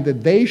design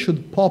that they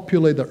should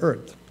populate the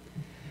earth.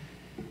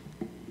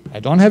 I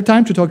don't have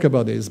time to talk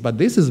about this, but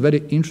this is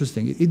very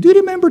interesting. Do you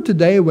remember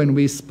today when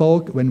we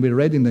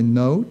read in the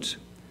note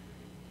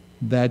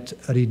that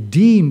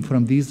redeemed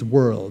from this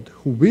world,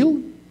 who will,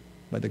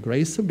 by the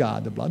grace of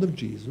God, the blood of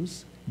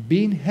Jesus,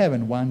 be in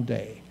heaven one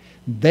day,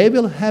 they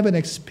will have an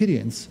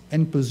experience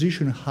and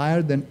position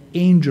higher than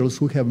angels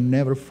who have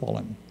never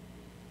fallen.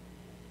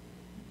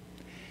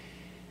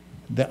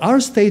 There are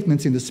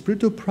statements in the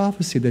spirit of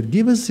prophecy that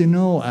give us,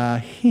 a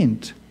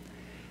hint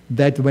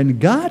that when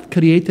God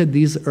created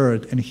this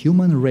earth and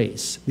human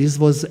race, this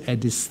was a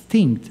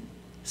distinct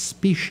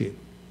species.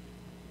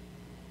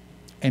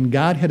 And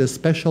God had a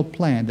special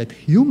plan that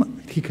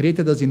He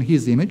created us in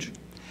His image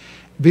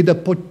with the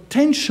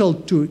potential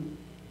to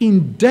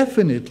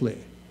indefinitely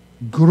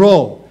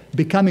grow,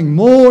 becoming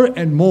more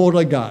and more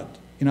like God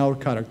in our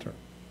character.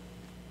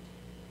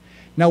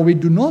 Now, we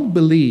do not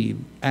believe,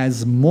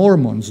 as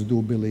Mormons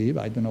do believe,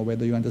 I don't know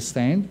whether you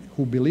understand,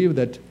 who believe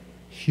that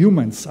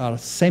humans are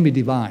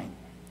semi-divine,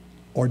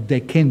 or they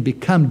can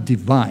become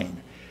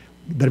divine.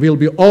 There will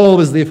be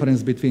always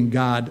difference between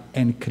God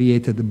and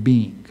created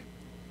being.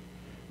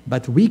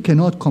 But we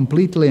cannot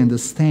completely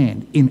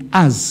understand, in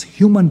us,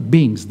 human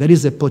beings, there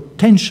is a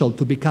potential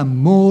to become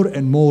more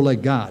and more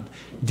like God,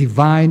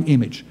 divine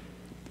image.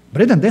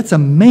 Brethren, that's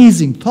an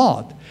amazing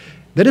thought.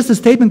 There is a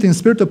statement in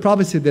Spirit of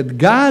Prophecy that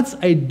God's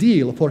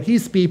ideal for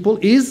His people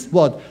is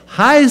what?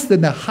 Highest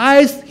than the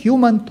highest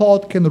human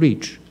thought can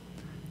reach.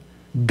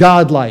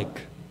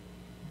 God-like.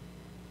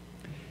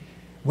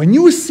 When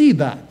you see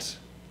that,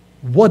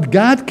 what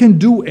God can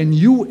do in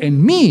you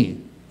and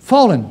me,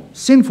 fallen,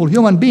 sinful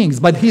human beings,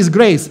 but His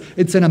grace,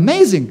 it's an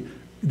amazing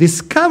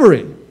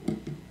discovery.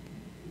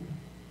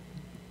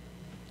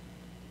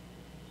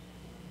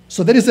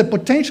 So there is a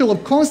potential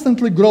of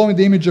constantly growing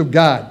the image of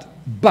God.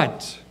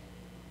 But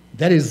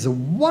there is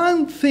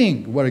one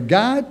thing where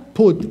God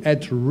put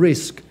at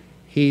risk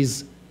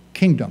His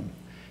kingdom,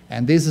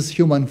 and this is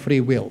human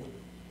free will.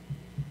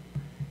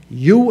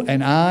 you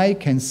and I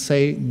can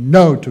say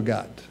no to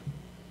God.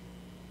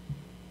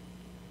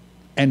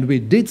 And we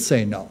did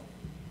say no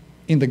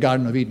in the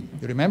Garden of Eden.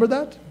 You remember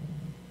that?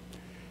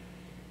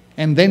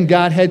 And then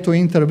God had to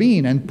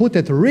intervene and put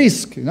at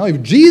risk,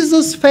 if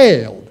Jesus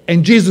failed,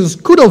 and Jesus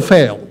could have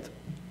failed,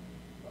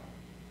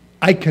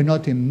 I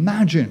cannot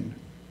imagine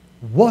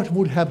what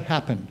would have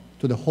happened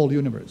to the whole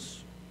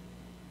universe.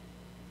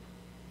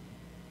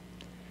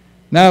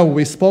 Now,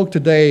 we spoke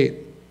today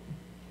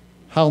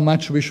how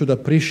much we should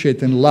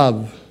appreciate and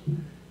love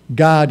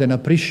God and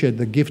appreciate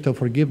the gift of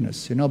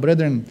forgiveness.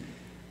 Brethren,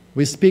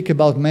 we speak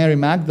about Mary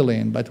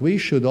Magdalene, but we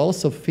should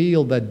also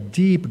feel that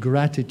deep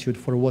gratitude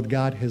for what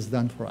God has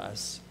done for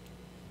us.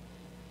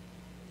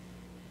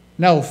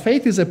 Now,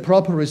 faith is a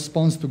proper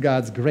response to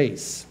God's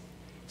grace.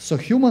 So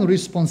human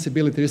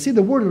responsibility, you see,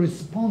 the word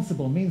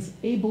responsible means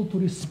able to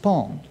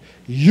respond.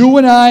 You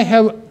and I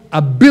have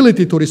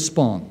ability to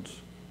respond.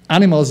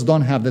 Animals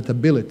don't have that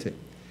ability.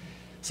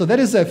 So that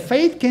is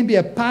faith can be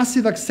a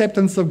passive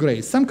acceptance of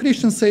grace. Some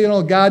Christians say,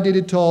 God did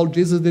it all,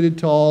 Jesus did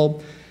it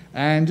all.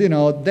 And,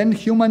 then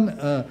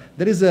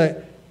there is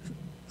a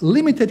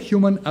limited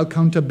human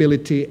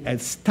accountability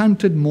and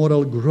stunted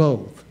moral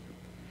growth.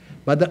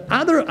 But the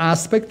other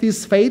aspect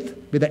is faith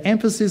with the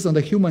emphasis on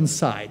the human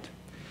side.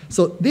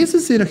 So this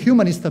is a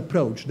humanist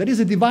approach. There is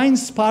a divine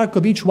spark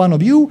of each one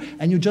of you,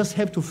 and you just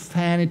have to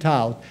fan it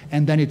out,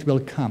 and then it will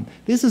come.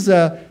 This is,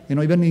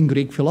 even in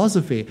Greek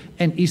philosophy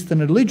and Eastern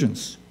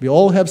religions. We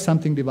all have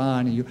something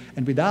divine,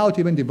 and without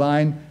even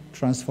divine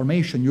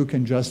transformation, you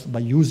can just, by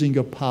using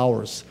your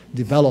powers,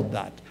 develop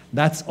that.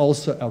 That's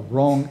also a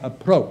wrong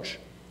approach.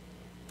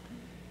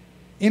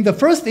 In the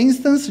first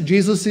instance,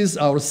 Jesus is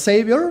our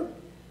Savior,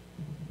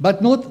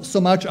 but not so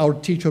much our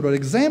teacher or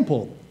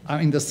example.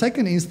 In the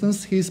second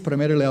instance, he is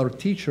primarily our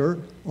teacher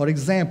or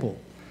example.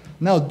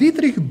 Now,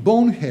 Dietrich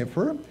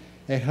Bonhoeffer,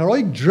 a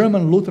heroic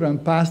German Lutheran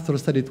pastor,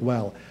 said it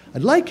well.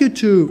 I'd like you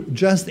to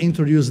just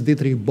introduce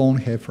Dietrich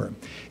Bonhoeffer.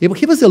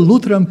 He was a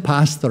Lutheran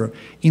pastor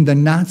in the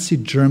Nazi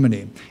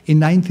Germany in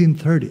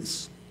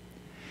 1930s.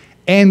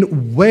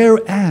 And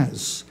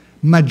whereas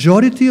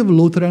majority of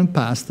Lutheran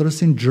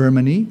pastors in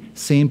Germany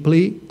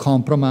simply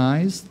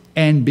compromised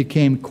and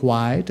became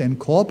quiet and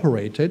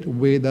cooperated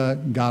with the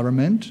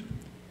government,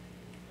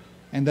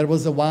 and there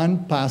was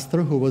one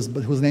pastor whose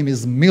name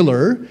is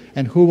Miller,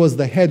 and who was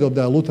the head of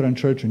the Lutheran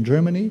Church in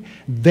Germany.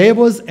 There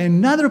was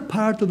another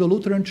part of the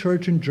Lutheran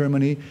Church in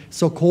Germany,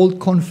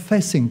 so-called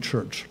confessing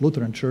church,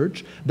 Lutheran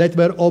Church, that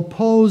were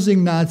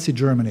opposing Nazi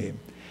Germany.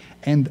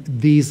 And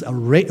these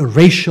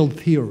racial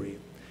theory,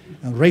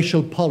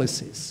 racial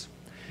policies.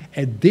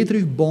 And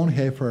Dietrich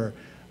Bonhoeffer,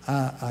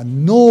 a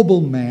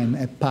noble man,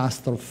 a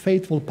pastor,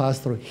 faithful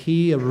pastor,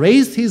 he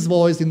raised his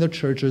voice in the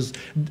churches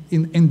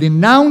in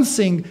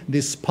denouncing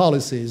these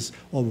policies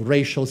of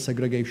racial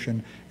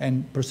segregation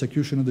and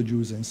persecution of the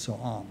Jews and so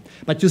on.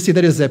 But you see,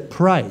 there is a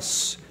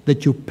price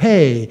that you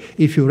pay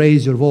if you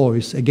raise your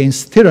voice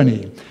against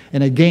tyranny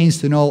and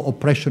against,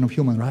 oppression of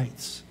human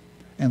rights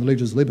and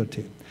religious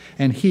liberty.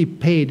 And he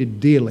paid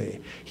it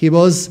dearly. He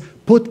was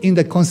put in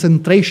the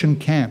concentration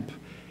camp,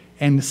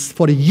 and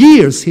for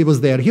years he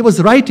was there. He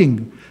was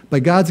writing, by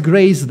God's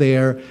grace,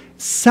 there.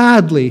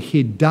 Sadly,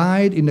 he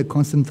died in the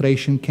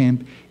concentration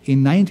camp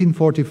in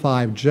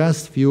 1945,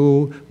 just a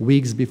few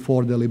weeks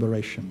before the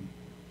liberation.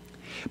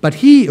 But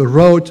he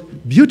wrote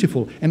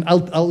beautiful, and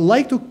I'd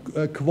like to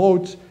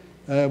quote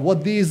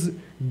what these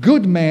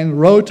good men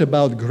wrote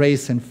about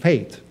grace and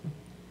faith.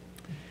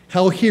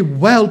 How he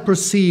well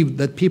perceived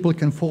that people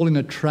can fall in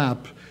a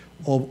trap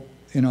of,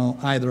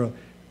 either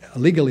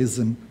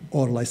legalism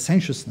or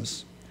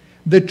licentiousness.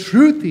 The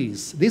truth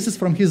is, this is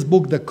from his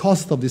book, The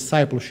Cost of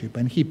Discipleship,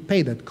 and he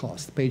paid that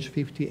cost, page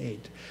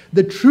 58.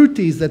 The truth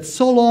is that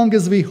so long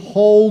as we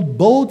hold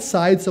both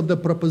sides of the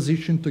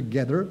proposition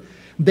together,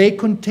 they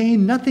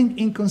contain nothing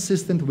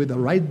inconsistent with the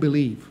right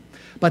belief.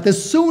 But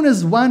as soon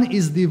as one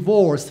is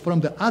divorced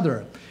from the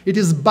other, it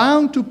is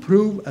bound to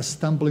prove a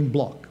stumbling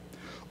block.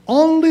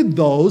 Only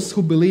those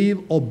who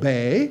believe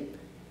obey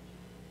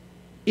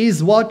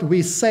is what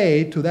we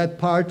say to that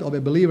part of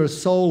a believer's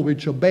soul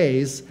which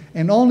obeys,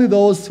 and only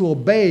those who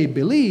obey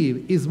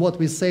believe is what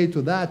we say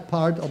to that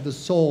part of the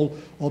soul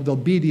of the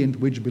obedient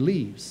which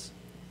believes.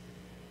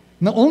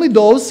 Now, only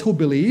those who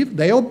believe,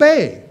 they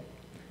obey.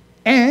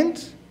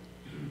 And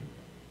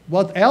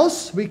what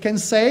else we can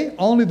say?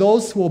 Only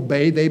those who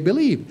obey, they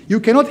believe.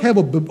 You cannot have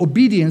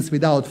obedience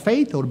without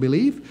faith or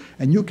belief,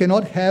 and you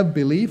cannot have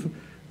belief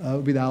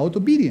without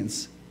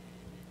obedience.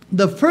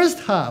 The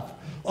first half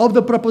of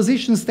the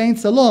proposition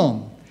stands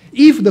alone.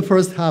 If the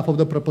first half of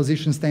the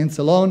proposition stands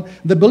alone,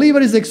 the believer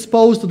is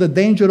exposed to the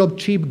danger of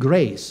cheap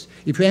grace,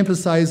 if you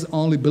emphasize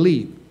only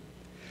believe,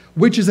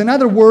 which is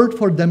another word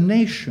for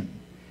damnation.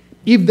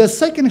 If the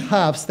second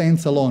half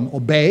stands alone,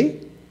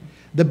 obey,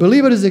 the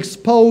believer is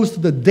exposed to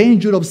the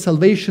danger of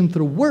salvation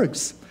through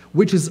works,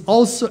 which is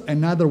also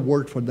another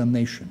word for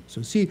damnation.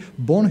 So see,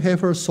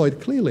 Bonhoeffer saw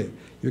it clearly.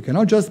 You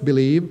cannot just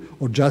believe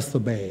or just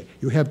obey.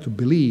 You have to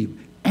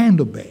believe and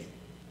obey.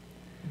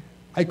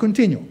 I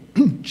continue.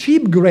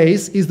 Cheap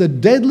grace is the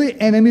deadly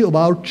enemy of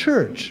our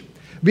church.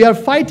 We are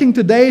fighting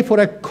today for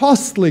a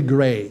costly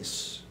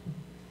grace.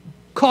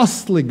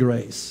 Costly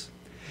grace.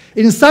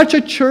 In such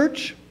a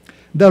church,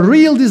 the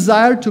real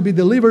desire to be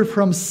delivered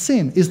from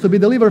sin is to be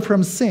delivered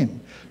from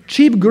sin.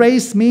 Cheap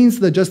grace means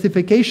the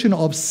justification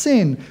of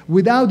sin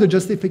without the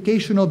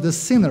justification of the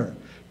sinner.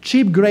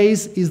 Cheap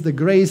grace is the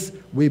grace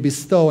we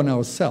bestow on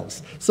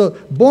ourselves. So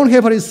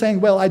Bonhoeffer is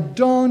saying, well,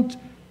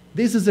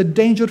 this is a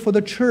danger for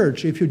the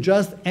church if you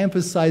just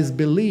emphasize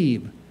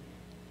believe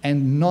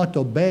and not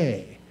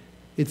obey.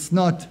 It's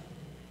not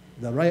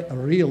the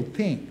real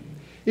thing.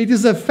 It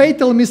is a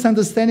fatal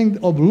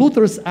misunderstanding of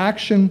Luther's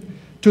action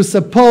to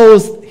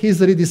suppose his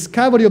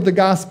rediscovery of the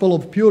gospel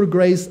of pure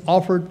grace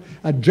offered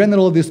a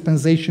general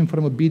dispensation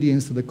from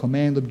obedience to the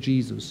command of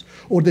Jesus,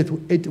 or that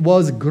it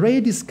was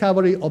great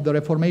discovery of the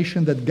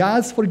Reformation that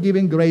God's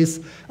forgiving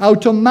grace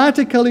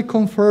automatically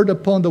conferred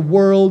upon the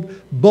world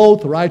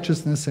both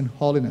righteousness and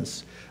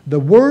holiness. The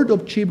word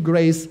of cheap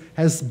grace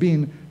has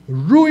been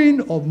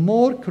ruin of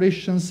more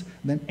Christians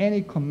than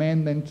any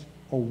commandment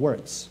or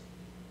words.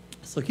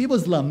 So he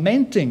was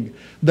lamenting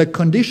the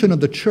condition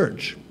of the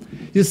church.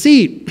 You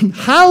see,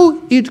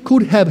 how it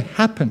could have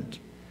happened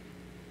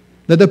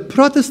that the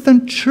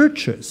Protestant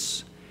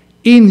churches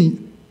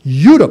in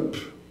Europe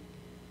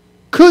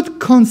could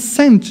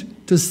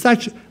consent to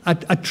such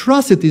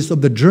atrocities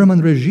of the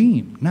German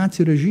regime,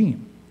 Nazi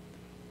regime.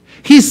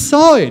 He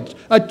saw it.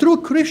 A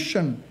true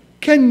Christian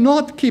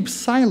cannot keep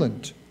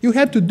silent. You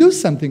have to do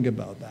something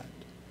about that.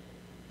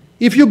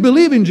 If you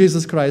believe in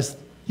Jesus Christ,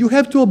 you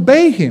have to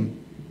obey him.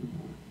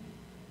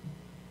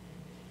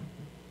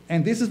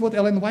 And this is what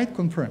Ellen White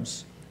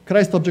confirms.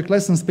 Christ Object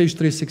Lessons, page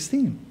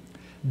 316.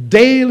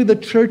 Daily the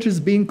church is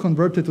being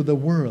converted to the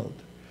world.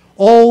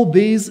 All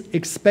these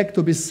expect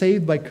to be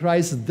saved by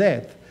Christ's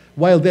death,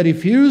 while they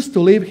refuse to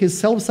live his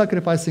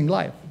self-sacrificing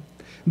life.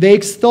 They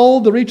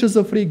extol the riches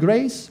of free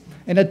grace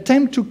and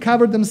attempt to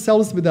cover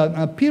themselves with an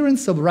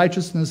appearance of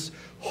righteousness,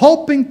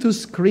 hoping to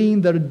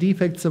screen their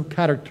defects of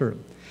character.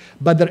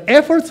 But their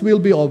efforts will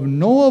be of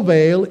no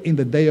avail in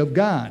the day of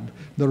God.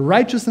 The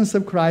righteousness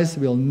of Christ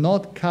will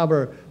not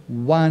cover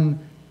one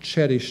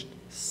cherished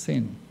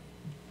sin.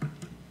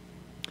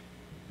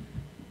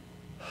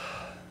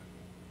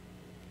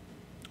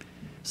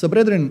 So,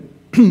 brethren,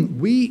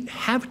 we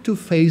have to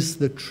face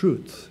the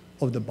truth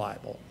of the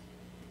Bible.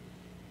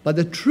 But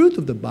the truth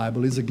of the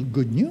Bible is a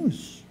good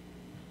news.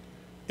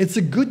 It's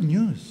a good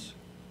news.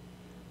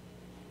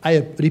 I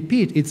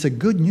repeat, it's a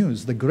good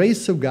news. The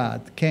grace of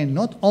God can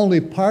not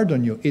only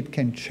pardon you, it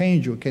can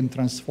change you, can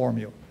transform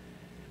you.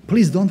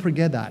 Please don't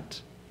forget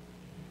that.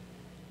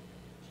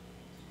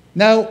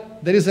 Now,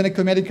 there is an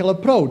ecumenical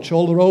approach.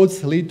 All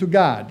roads lead to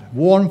God.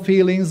 Warm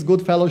feelings,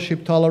 good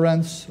fellowship,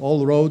 tolerance.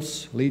 All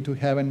roads lead to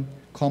heaven.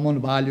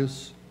 Common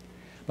values.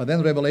 But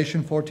then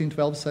Revelation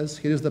 14:12 says,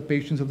 here is the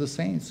patience of the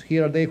saints.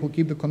 Here are they who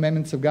keep the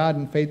commandments of God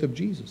and faith of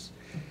Jesus.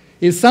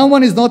 If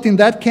someone is not in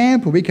that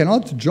camp, we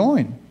cannot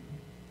join.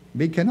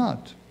 We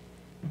cannot.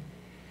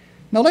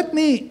 Now let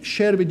me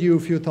share with you a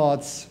few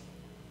thoughts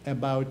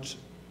about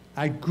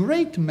a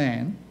great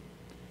man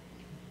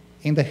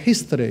in the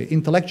history,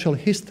 intellectual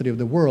history of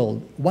the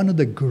world, one of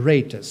the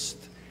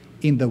greatest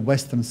in the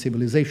Western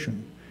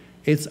civilization.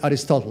 It's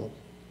Aristotle.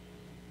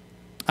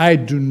 I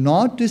do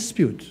not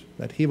dispute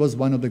that he was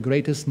one of the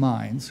greatest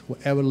minds who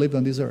ever lived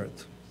on this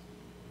earth.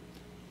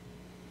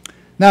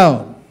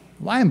 Now,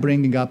 why I'm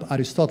bringing up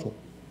Aristotle?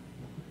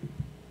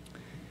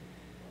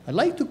 I'd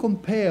like to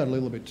compare a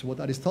little bit what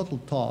Aristotle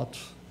taught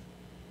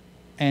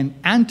an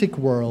antique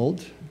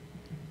world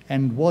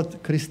and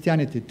what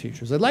Christianity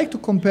teaches. I'd like to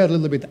compare a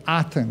little bit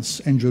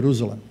Athens and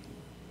Jerusalem.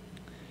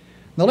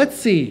 Now let's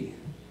see,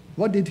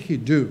 what did he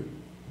do?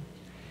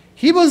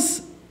 He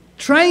was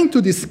trying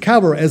to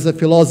discover as a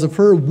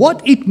philosopher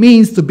what it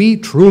means to be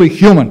truly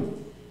human.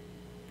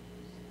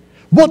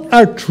 What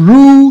are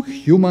true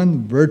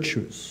human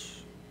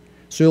virtues?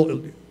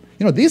 So,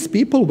 these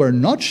people were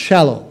not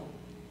shallow.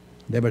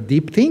 They were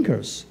deep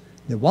thinkers.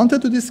 They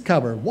wanted to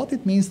discover what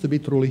it means to be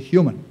truly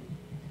human.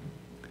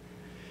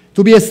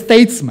 To be a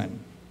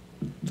statesman,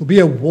 to be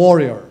a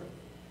warrior.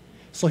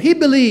 So he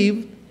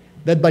believed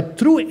that by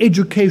true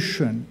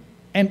education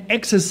and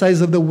exercise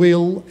of the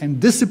will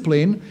and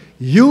discipline,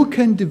 you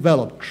can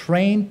develop,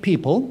 train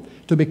people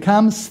to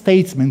become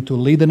statesmen to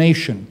lead a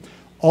nation,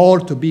 or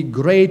to be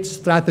great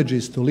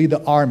strategists to lead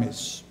the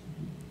armies.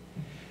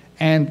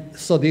 And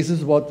so this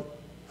is what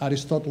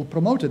Aristotle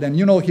promoted. And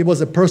he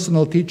was a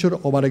personal teacher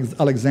of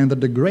Alexander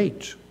the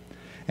Great.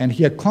 And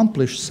he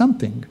accomplished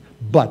something,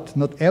 but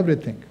not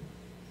everything.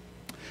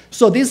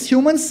 So these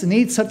humans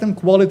need certain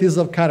qualities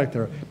of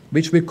character,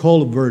 which we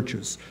call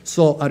virtues.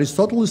 So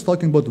Aristotle is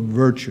talking about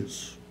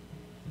virtues.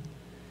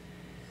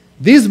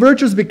 These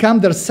virtues become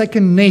their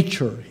second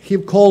nature. He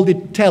called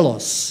it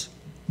telos,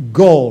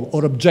 goal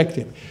or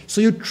objective. So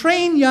you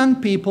train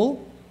young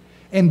people,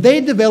 and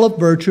they develop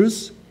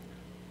virtues,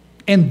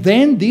 and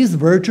then these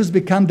virtues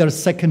become their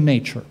second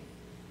nature.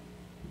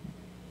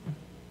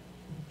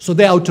 So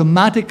they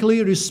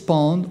automatically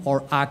respond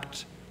or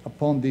act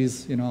upon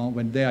these,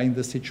 when they are in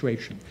the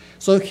situation.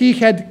 So he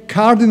had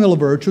cardinal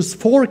virtues,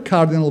 4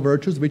 cardinal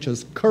virtues, which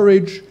is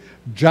courage,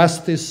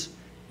 justice,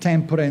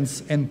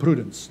 temperance, and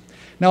prudence.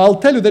 Now I'll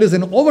tell you there is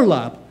an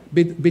overlap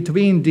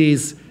between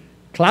these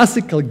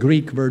classical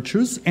Greek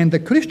virtues and the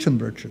Christian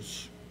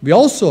virtues. We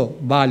also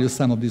value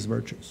some of these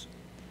virtues.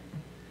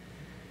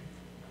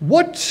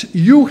 What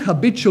you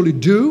habitually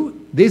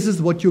do, this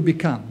is what you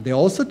become. They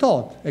also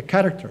taught a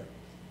character.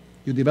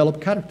 You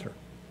develop character.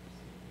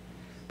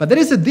 But there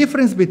is a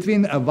difference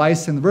between a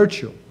vice and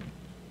virtue.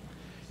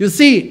 You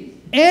see,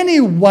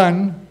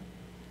 anyone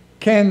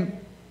can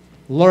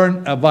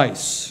learn a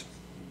vice.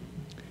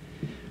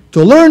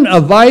 To learn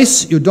a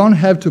vice, you don't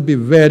have to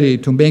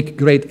make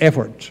great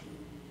effort.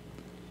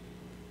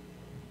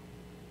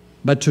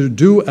 But to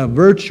do a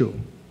virtue,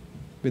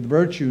 with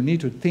virtue you need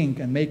to think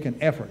and make an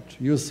effort,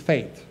 use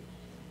faith.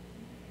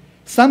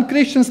 Some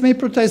Christians may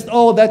protest,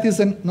 oh, that is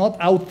not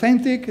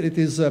authentic, it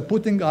is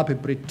putting up a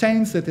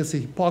pretense, it is a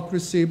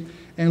hypocrisy.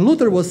 And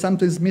Luther was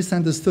sometimes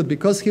misunderstood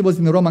because he was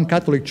in the Roman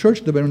Catholic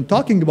Church, they were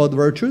talking about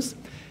virtues,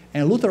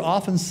 and Luther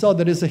often saw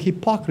there is a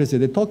hypocrisy.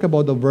 They talk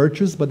about the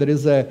virtues, but there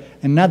is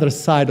another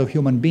side of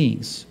human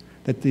beings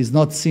that is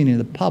not seen in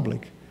the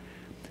public.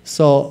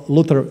 So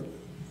Luther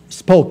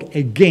spoke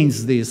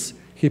against these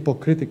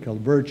hypocritical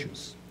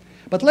virtues.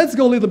 But let's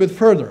go a little bit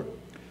further.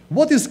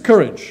 What is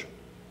courage?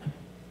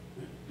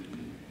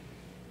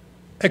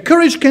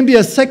 Courage can be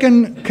a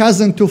second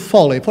cousin to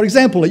folly. For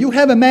example, you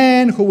have a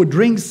man who would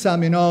drink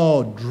some,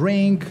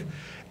 drink,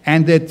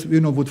 and that,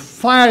 would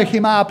fire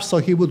him up, so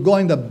he would go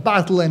in the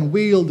battle and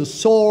wield the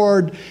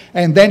sword,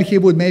 and then he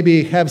would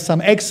maybe have some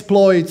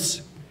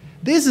exploits.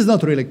 This is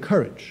not really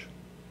courage.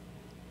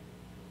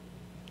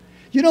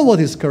 You know what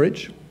is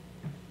courage?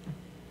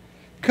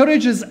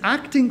 Courage is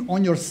acting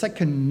on your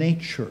second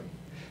nature.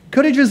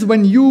 Courage is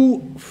when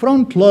you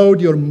front-load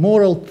your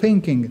moral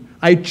thinking.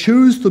 I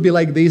choose to be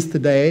like this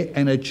today,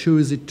 and I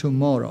choose it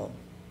tomorrow.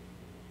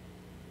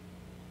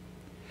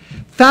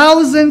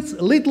 Thousands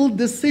little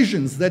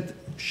decisions that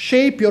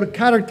shape your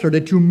character,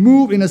 that you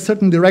move in a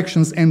certain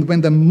directions, and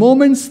when the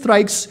moment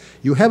strikes,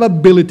 you have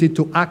ability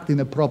to act in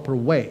a proper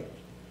way.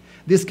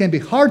 This can be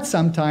hard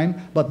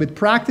sometimes, but with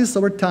practice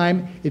over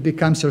time, it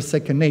becomes your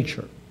second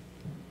nature.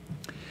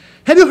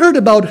 Have you heard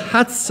about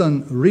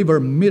Hudson River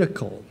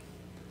miracle?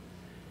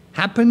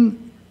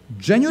 Happened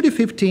January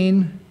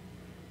 15,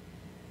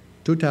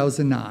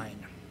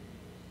 2009.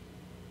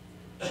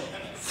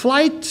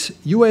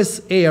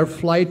 U.S. Air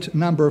flight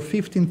number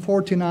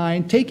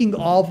 1549, taking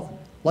off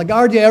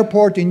LaGuardia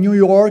Airport in New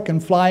York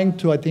and flying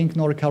to, I think,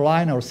 North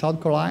Carolina or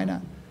South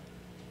Carolina.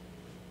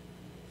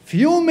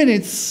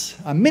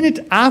 A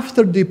minute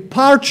after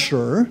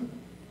departure,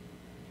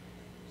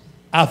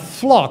 a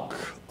flock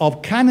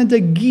of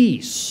Canada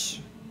geese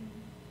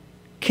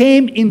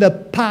came in the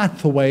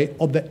pathway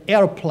of the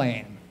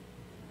airplane.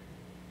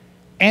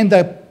 And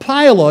the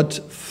pilot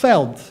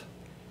felt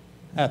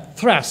a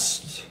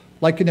thrust,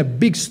 like in a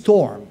big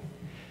storm.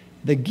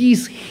 The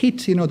geese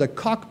hit, the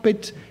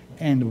cockpit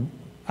and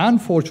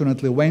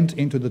unfortunately went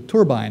into the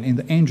turbine in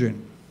the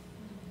engine.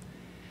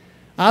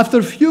 After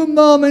a few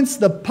moments,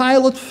 the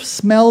pilot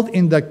smelled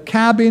in the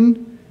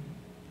cabin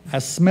a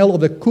smell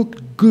of the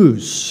cooked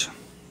goose.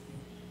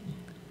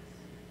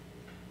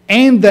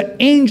 And the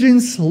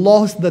engines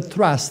lost the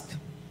thrust.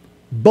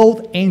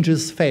 Both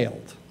engines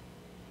failed.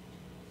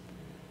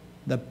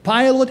 The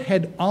pilot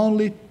had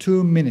only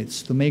 2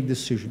 minutes to make a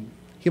decision.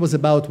 He was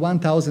about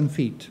 1,000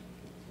 feet.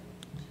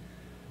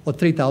 Or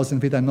 3,000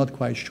 feet, I'm not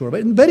quite sure.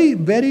 But very,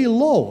 very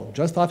low,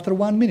 just after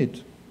 1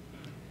 minute.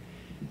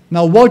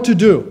 Now what to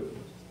do?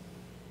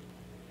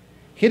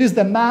 Here is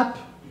the map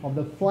of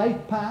the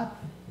flight path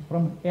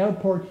from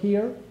airport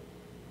here.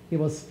 He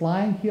was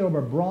flying here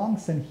over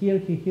Bronx, and here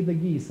he hit the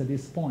geese at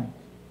this point.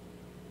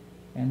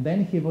 And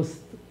then he was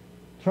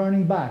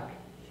turning back.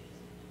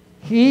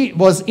 He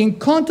was in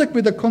contact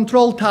with the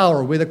control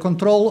tower, with a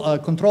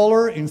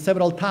controller in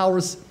several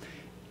towers,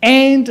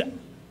 and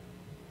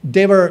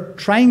they were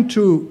trying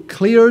to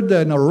clear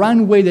the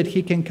runway that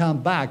he can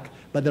come back,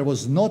 but there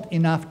was not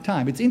enough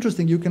time. It's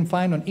interesting, you can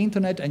find on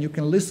internet and you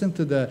can listen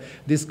to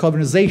this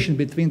conversation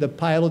between the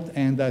pilot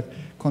and the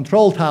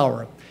control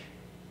tower.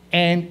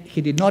 And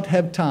he did not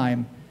have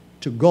time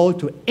to go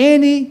to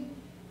any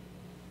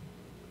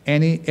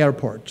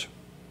airport.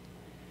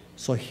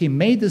 So he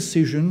made a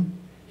decision.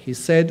 He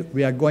said,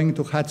 we are going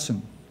to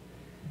Hudson.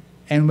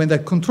 And when the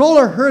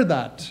controller heard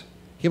that,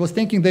 he was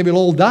thinking they will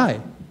all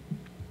die.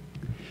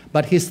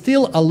 But he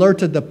still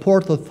alerted the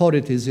port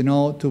authorities,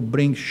 to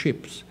bring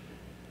ships.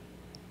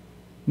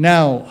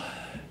 Now,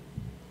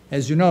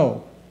 as you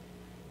know,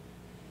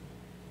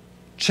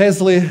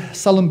 Chesley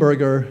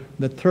Sullenberger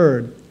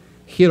III,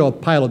 hero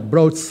pilot,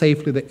 brought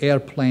safely the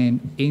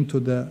airplane into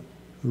the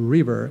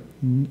river.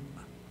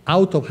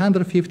 Out of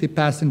 150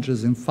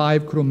 passengers and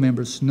 5 crew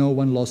members, no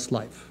one lost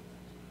life.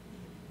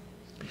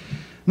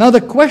 Now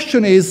the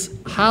question is,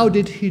 how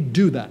did he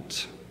do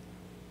that?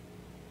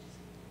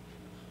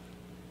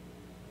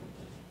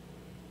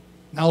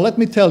 Now let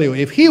me tell you,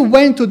 if he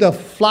went to the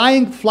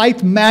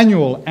flight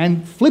manual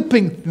and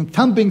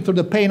thumbing through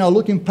the page, now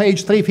looking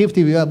page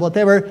 350,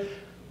 whatever,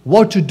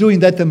 what to do in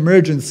that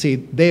emergency,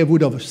 they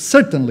would have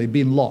certainly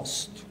been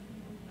lost.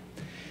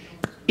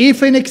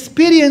 If an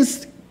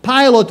experienced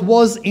pilot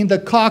was in the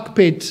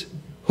cockpit,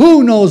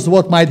 who knows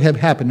what might have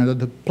happened?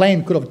 The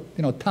plane could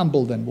have,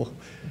 tumbled and.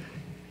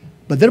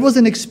 But there was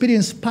an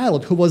experienced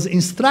pilot who was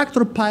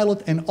instructor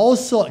pilot and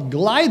also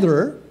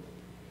glider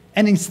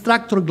and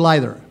instructor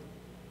glider.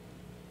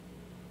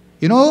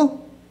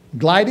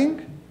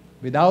 Gliding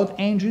without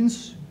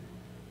engines,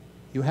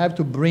 you have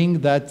to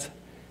bring that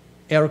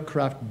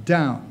aircraft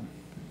down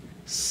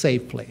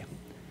safely.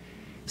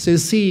 So you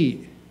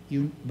see,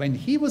 when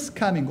he was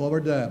coming over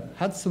the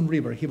Hudson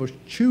River, he was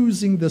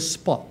choosing the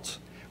spot.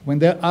 When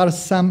there are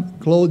some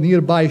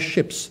nearby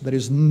ships, there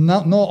is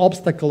no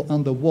obstacle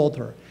on the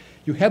water.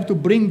 You have to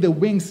bring the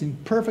wings in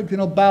perfect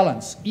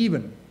balance,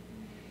 even.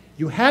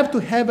 You have to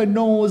have a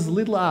nose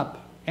little up.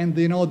 And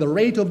the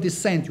rate of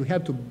descent, you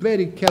have to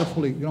very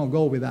carefully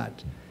go with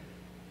that.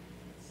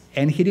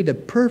 And he did a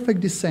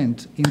perfect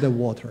descent in the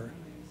water.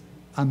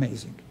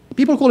 Amazing.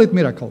 People call it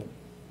miracle.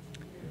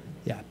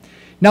 Yeah.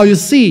 Now you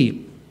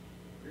see,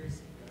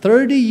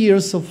 30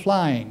 years of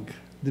flying,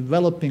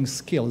 developing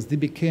skills, they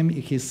became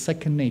his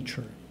second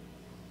nature.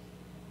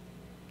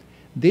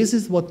 This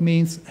is what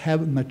means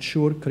have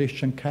mature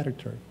Christian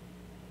character.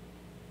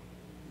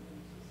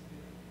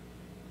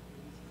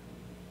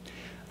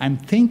 I'm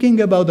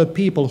thinking about the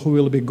people who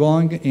will be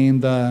going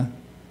in the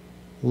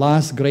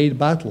last great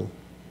battle,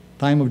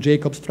 time of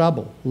Jacob's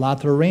trouble,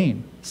 latter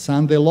rain,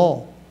 Sunday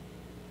law.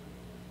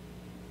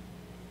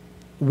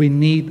 We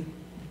need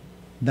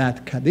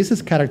that. This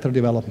is character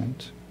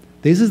development.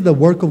 This is the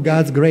work of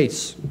God's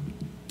grace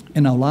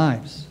in our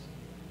lives.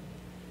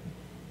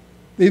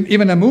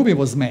 Even a movie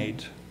was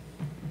made.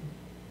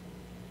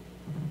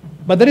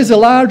 But there is a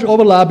large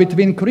overlap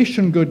between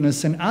Christian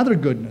goodness and other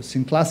goodness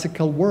in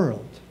classical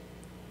world.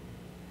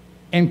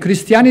 And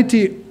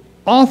Christianity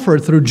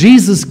offered through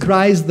Jesus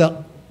Christ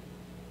the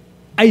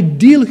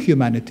ideal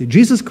humanity.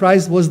 Jesus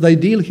Christ was the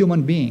ideal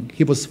human being.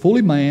 He was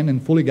fully man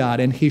and fully God,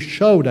 and he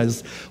showed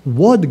us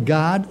what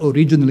God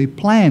originally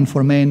planned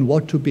for man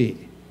what to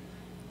be.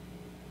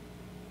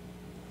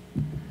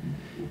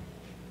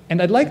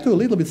 And I'd like to a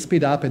little bit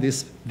speed up at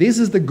this. This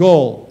is the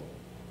goal.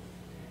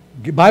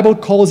 The Bible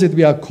calls it,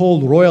 we are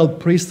called royal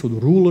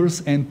priesthood,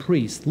 rulers and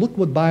priests. Look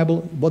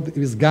what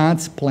is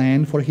God's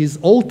plan for his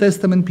Old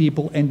Testament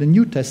people and the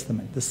New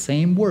Testament. The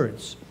same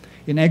words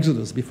in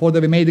Exodus, before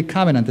they made the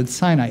covenant at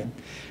Sinai.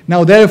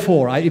 Now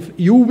therefore, if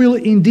you will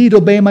indeed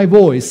obey my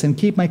voice and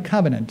keep my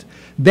covenant,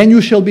 then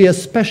you shall be a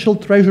special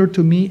treasure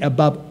to me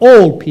above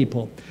all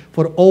people,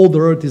 for all the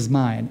earth is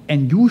mine.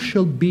 And you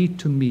shall be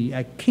to me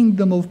a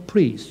kingdom of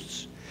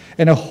priests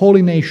and a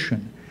holy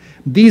nation.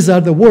 These are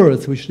the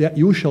words which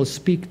you shall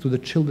speak to the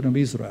children of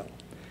Israel.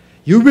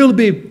 You will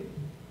be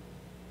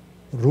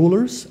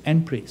rulers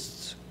and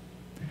priests.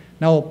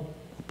 Now,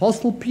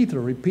 Apostle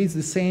Peter repeats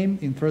the same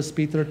in 1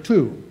 Peter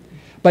 2.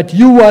 But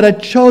you are a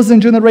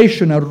chosen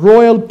generation, a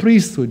royal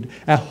priesthood,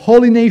 a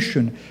holy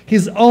nation,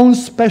 his own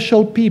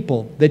special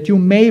people, that you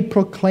may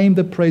proclaim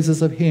the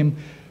praises of him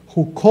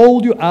who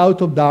called you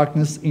out of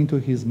darkness into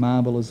his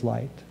marvelous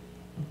light.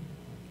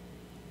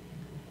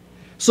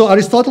 So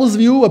Aristotle's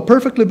view, a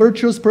perfectly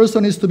virtuous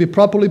person is to be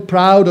properly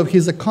proud of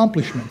his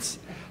accomplishments.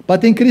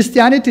 But in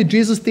Christianity,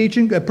 Jesus'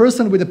 teaching, a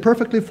person with a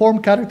perfectly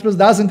formed character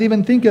doesn't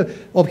even think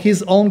of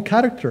his own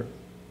character.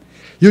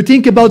 You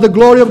think about the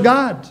glory of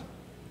God.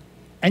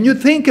 And you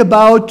think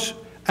about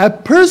a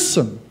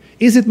person.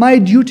 Is it my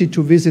duty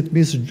to visit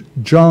Miss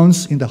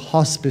Jones in the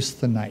hospice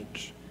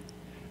tonight?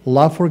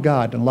 Love for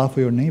God and love for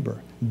your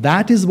neighbor.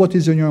 That is what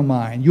is in your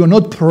mind. You are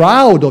not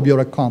proud of your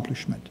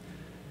accomplishment.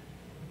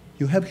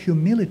 You have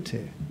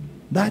humility.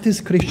 That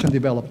is Christian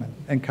development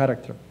and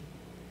character.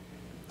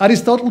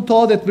 Aristotle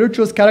taught that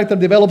virtuous character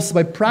develops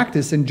by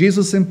practice, and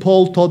Jesus and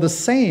Paul taught the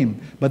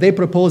same, but they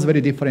propose very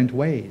different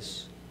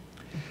ways.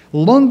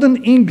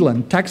 London,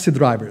 England, taxi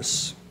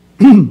drivers.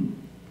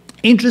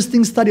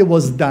 Interesting study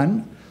was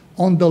done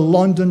on the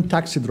London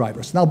taxi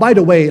drivers. Now, by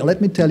the way, let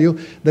me tell you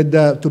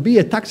that to be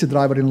a taxi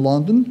driver in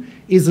London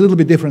is a little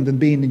bit different than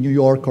being in New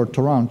York or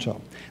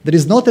Toronto. There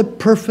is not a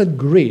perfect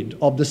grid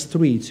of the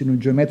streets in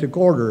geometric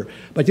order,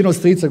 but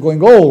streets are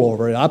going all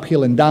over,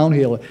 uphill and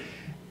downhill.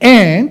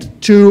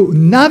 And to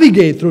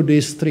navigate through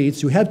these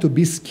streets, you have to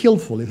be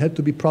skillful, you have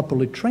to be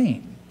properly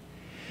trained.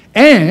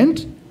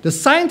 And the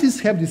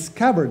scientists have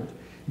discovered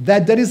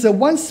that there is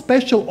one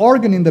special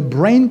organ in the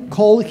brain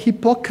called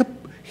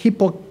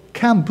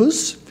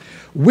hippocampus,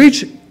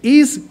 which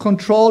is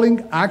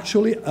controlling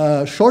actually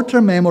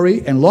short-term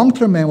memory and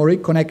long-term memory,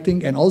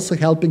 connecting and also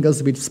helping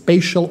us with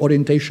spatial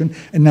orientation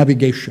and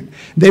navigation.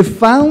 They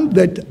found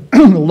that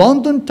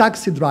London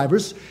taxi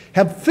drivers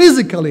have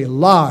physically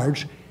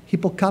large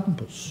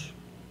hippocampus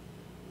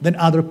than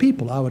other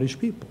people, average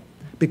people,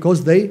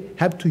 because they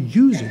have to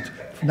use it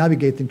for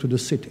navigating to the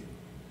city.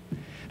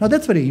 Now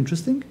that's very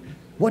interesting.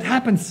 What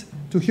happens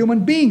to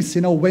human beings,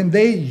 when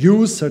they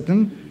use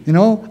certain,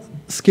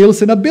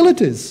 skills and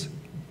abilities.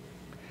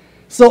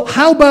 So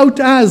how about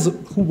us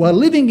who are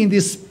living in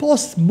this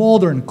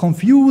postmodern,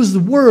 confused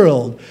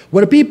world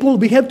where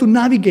we have to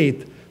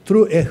navigate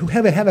through, who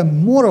have a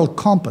moral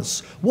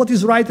compass, what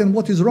is right and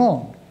what is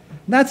wrong.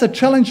 That's a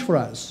challenge for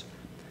us.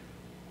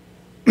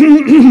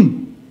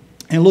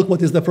 And look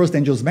what is the first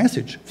angel's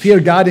message.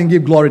 Fear God and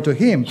give glory to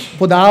him,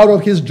 for the hour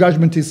of his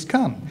judgment is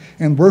come,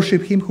 and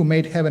worship him who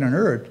made heaven and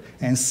earth,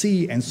 and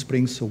sea and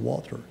springs of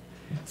water.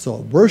 So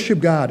worship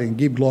God and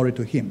give glory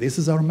to him. This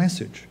is our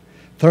message.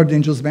 Third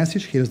angel's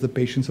message, here's the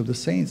patience of the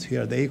saints.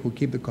 Here are they who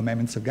keep the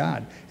commandments of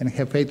God and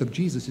have faith of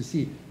Jesus. You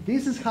see,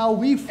 this is how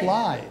we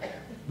fly.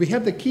 We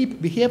have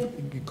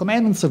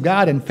commandments of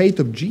God and faith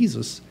of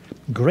Jesus,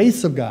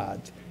 grace of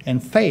God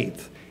and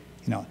faith.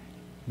 You know,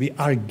 we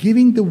are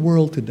giving the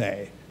world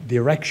today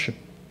direction.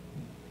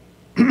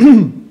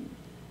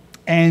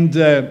 And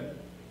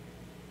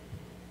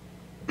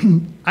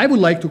I would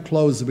like to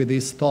close with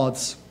these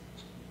thoughts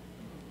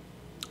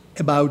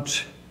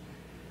about,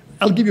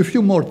 I'll give you a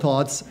few more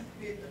thoughts.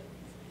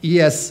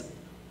 Yes.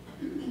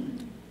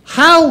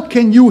 How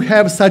can you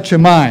have such a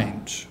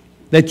mind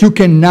that you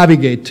can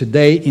navigate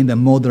today in the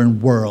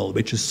modern world,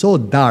 which is so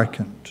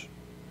darkened?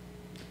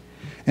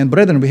 And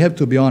brethren, we have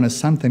to be honest,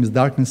 sometimes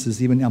darkness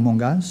is even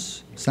among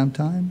us,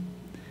 sometimes.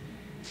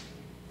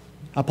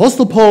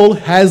 Apostle Paul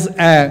has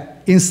an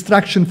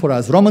instruction for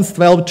us, Romans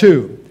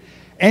 12:2.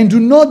 And do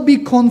not be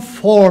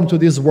conformed to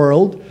this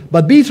world,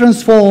 but be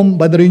transformed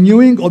by the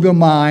renewing of your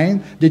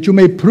mind, that you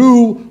may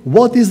prove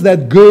what is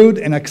that good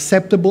and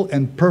acceptable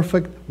and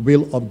perfect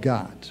will of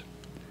God.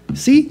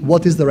 See,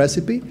 what is the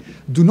recipe?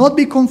 Do not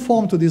be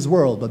conformed to this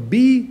world, but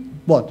be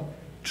what?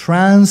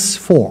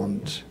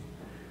 Transformed.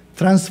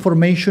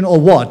 Transformation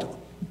of what?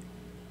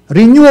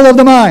 Renewal of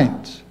the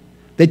mind,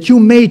 that you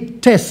may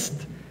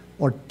test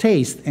or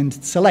taste and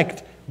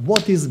select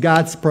what is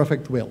God's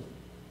perfect will.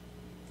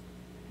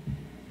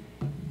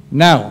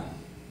 Now,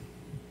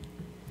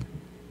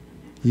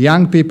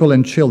 young people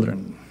and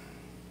children,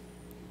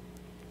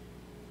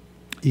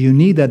 you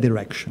need a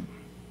direction.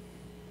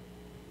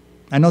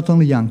 And not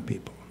only young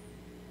people.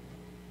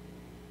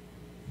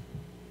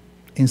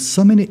 In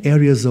so many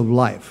areas of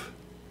life,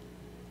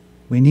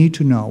 we need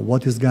to know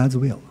what is God's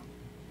will.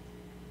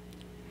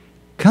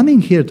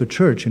 Coming here to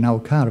church in our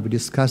car, we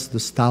discussed the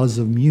styles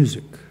of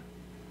music.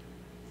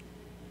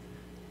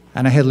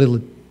 And I will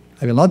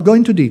not go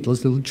into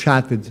details, a little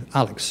chat with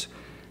Alex.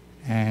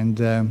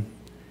 And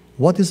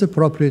what is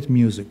appropriate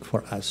music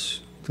for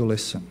us to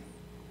listen?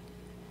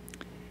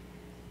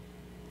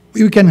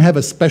 We can have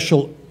a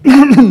special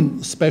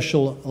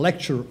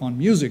lecture on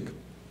music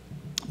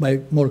by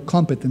more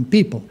competent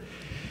people.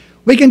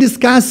 We can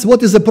discuss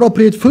what is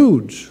appropriate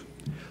food,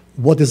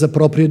 what is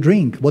appropriate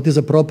drink, what is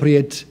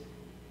appropriate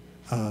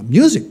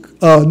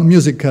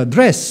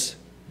dress,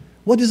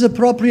 what is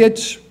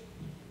appropriate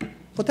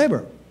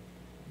whatever.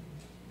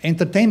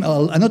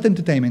 Entertainment, not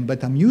entertainment,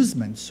 but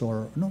amusements,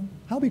 or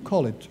how we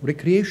call it,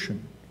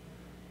 recreation.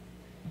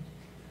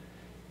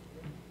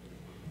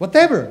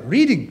 Whatever,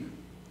 reading.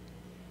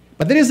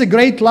 But there is a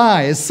great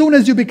lie. As soon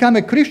as you become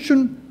a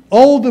Christian,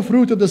 all the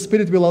fruit of the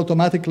Spirit will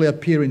automatically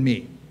appear in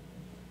me.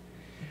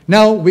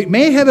 Now, we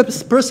may have a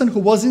person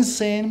who was in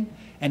sin,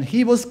 and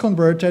he was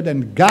converted,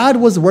 and God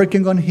was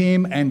working on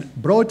him and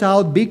brought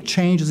out big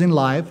changes in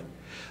life.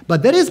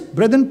 But there is,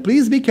 brethren,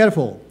 please be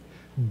careful.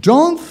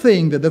 Don't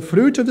think that the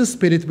fruit of the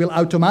Spirit will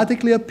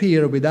automatically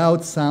appear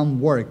without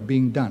some work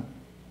being done.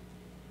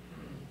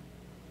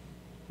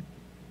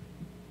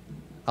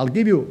 I'll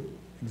give you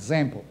an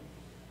example.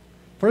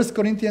 1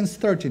 Corinthians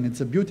 13, it's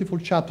a beautiful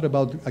chapter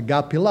about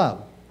agape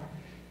love.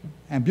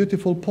 And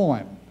beautiful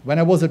poem. When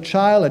I was a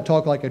child, I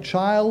talked like a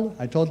child.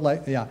 I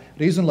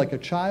reasoned like a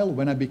child.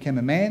 When I became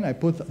a man, I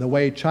put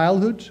away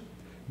childhood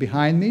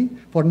behind me.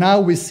 For now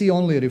we see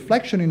only a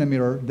reflection in a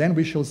mirror, then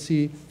we shall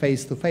see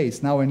face to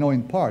face. Now I know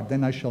in part,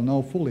 then I shall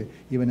know fully,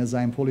 even as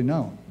I am fully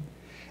known.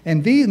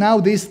 And now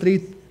these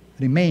three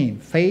remain,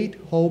 faith,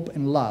 hope,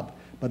 and love.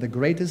 But the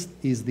greatest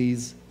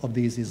of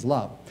these is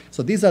love.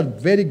 So these are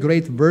very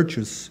great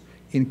virtues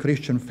in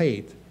Christian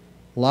faith.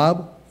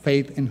 Love,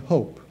 faith, and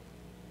hope.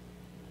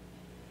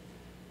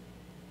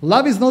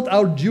 Love is not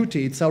our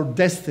duty, it's our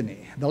destiny.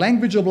 The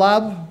language of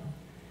love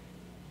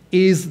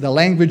is the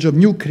language of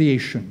new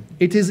creation.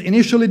 It is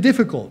initially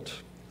difficult,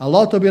 a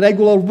lot of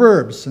irregular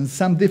verbs and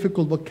some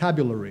difficult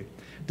vocabulary.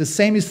 The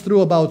same is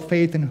true about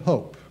faith and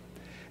hope.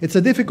 It's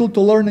difficult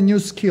to learn a new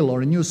skill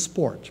or a new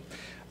sport.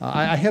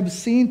 I have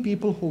seen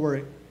people who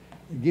were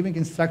giving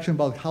instruction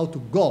about how to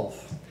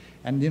golf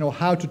and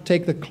how to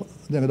take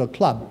the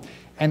club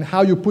and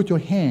how you put your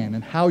hand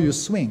and how you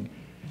swing.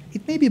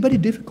 It may be very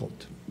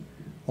difficult.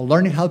 Or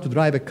learning how to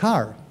drive a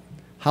car,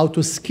 how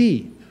to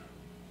ski.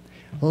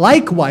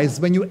 Likewise,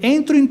 when you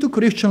enter into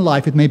Christian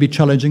life, it may be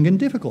challenging and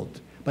difficult,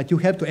 but you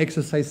have to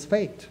exercise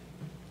faith.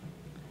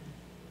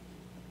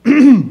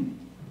 And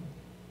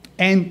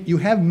you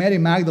have Mary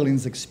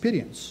Magdalene's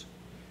experience.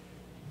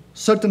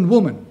 Certain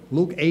woman,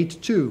 Luke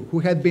 8:2, who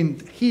had been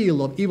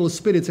healed of evil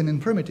spirits and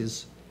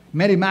infirmities,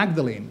 Mary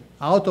Magdalene,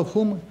 out of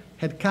whom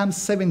had come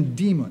 7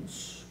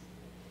 demons.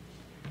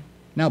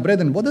 Now,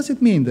 brethren, what does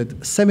it mean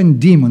that 7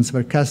 demons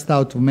were cast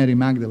out of Mary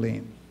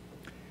Magdalene?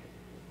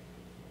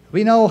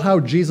 We know how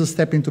Jesus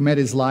stepped into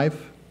Mary's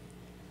life.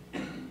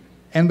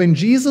 And when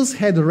Jesus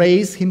had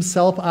raised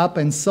himself up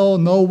and saw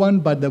no one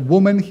but the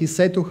woman, he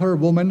said to her,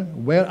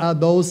 "Woman, where are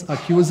those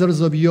accusers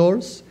of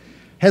yours?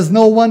 Has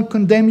no one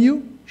condemned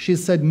you?" She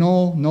said,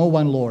 "No, no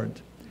one,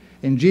 Lord."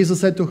 And Jesus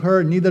said to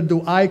her, "Neither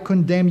do I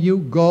condemn you.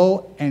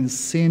 Go and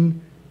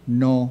sin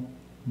no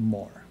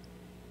more."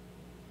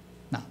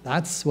 Now,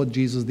 that's what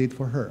Jesus did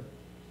for her.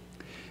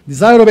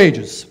 Desire of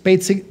Ages,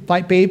 page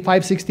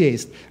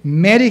 568.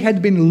 Mary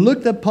had been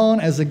looked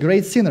upon as a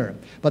great sinner,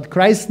 but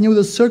Christ knew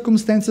the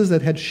circumstances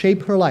that had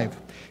shaped her life.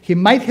 He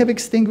might have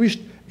extinguished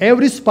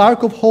every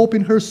spark of hope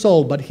in her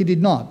soul, but he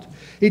did not.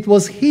 It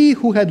was he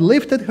who had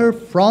lifted her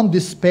from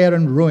despair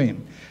and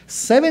ruin.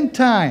 7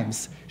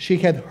 times she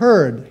had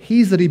heard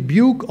his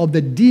rebuke of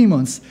the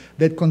demons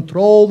that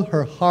controlled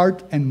her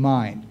heart and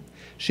mind.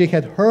 She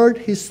had heard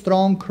his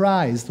strong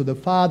cries to the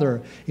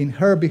Father in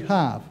her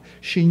behalf.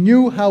 She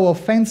knew how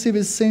offensive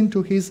is sin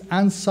to his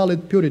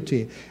unsullied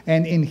purity,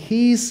 and in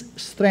his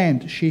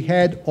strength she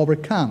had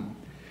overcome.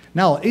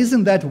 Now,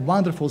 isn't that a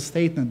wonderful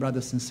statement,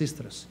 brothers and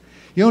sisters?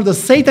 You know, the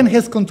Satan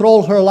has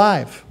controlled her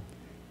life.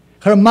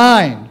 Her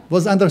mind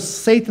was under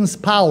Satan's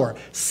power.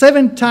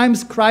 7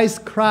 times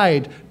Christ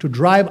cried to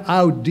drive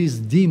out these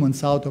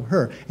demons out of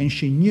her, and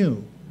she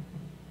knew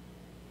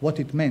what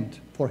it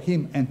meant for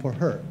him and for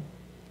her.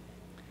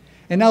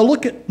 And now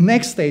look at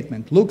next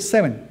statement, Luke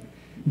 7.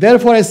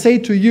 Therefore I say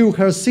to you,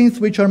 her sins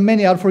which are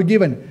many are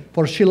forgiven,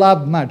 for she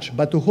loved much,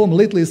 but to whom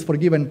little is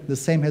forgiven, the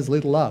same has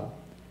little love.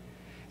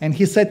 And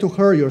he said to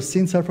her, your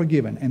sins are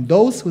forgiven. And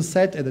those who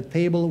sat at the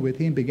table with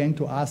him began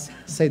to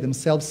say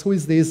themselves, who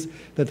is this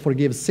that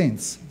forgives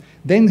sins?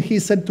 Then he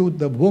said to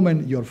the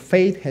woman, your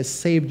faith has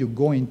saved you,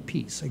 go in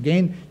peace.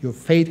 Again, your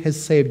faith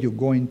has saved you,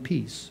 go in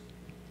peace.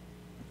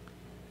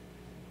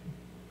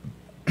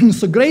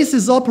 So grace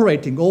is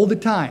operating all the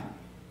time.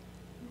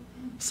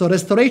 So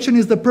restoration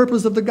is the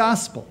purpose of the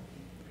gospel.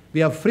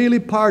 We are freely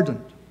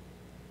pardoned.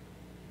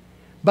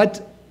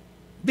 But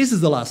this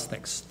is the last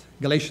text,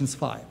 Galatians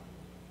 5.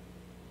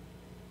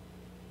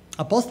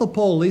 Apostle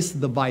Paul lists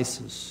the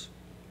vices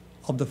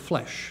of the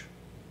flesh,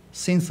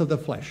 sins of the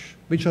flesh,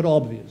 which are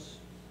obvious.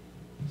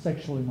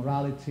 Sexual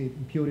immorality,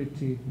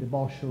 impurity,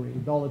 debauchery,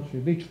 idolatry,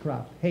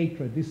 witchcraft,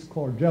 hatred,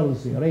 discord,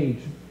 jealousy, rage.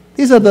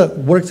 These are the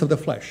works of the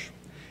flesh.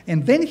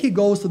 And then he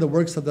goes to the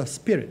works of the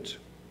Spirit.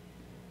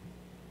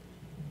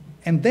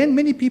 And then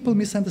many people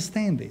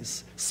misunderstand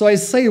this. So I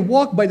say,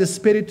 walk by the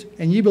Spirit,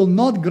 and ye will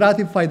not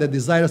gratify the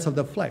desires of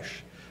the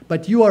flesh.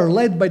 But you are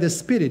led by the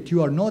Spirit,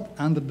 you are not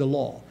under the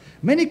law.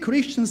 Many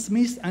Christians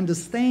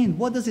misunderstand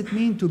what does it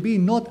mean to be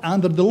not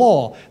under the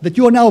law. That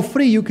you are now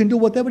free, you can do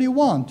whatever you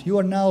want. You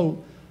are now,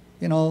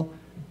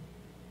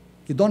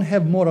 you don't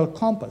have moral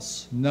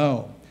compass.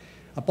 No.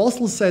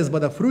 Apostle says, but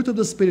the fruit of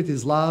the Spirit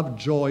is love,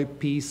 joy,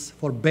 peace,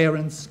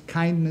 forbearance,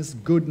 kindness,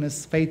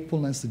 goodness,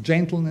 faithfulness,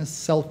 gentleness,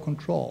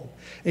 self-control.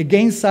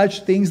 Against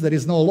such things there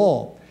is no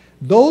law.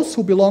 Those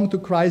who belong to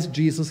Christ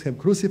Jesus have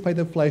crucified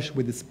the flesh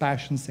with its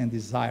passions and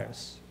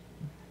desires.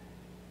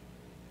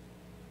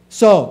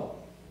 So,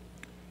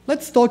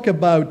 let's talk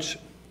about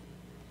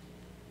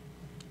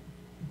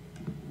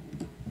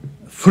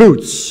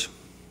fruits.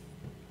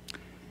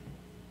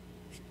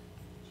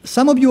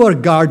 Some of you are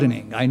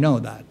gardening, I know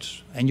that,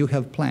 and you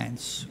have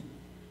plants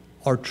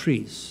or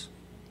trees.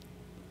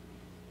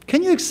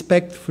 Can you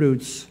expect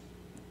fruits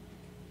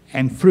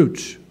and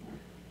fruit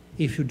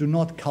if you do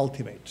not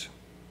cultivate?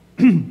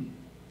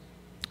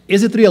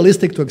 Is it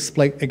realistic to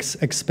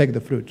expect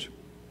the fruit?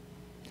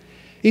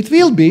 It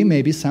will be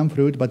maybe some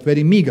fruit, but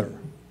very meager,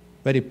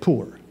 very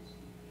poor.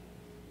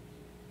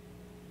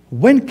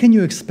 When can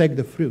you expect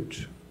the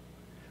fruit?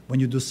 When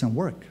you do some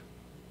work.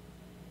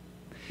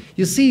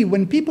 You see,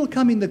 when people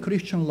come in the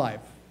Christian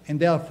life and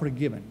they are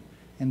forgiven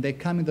and they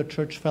come in the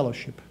church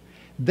fellowship,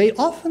 they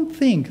often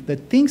think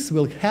that things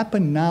will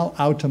happen now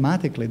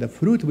automatically. The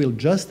fruit will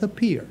just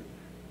appear.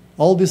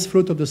 All this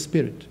fruit of the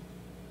Spirit.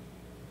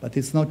 But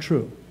it's not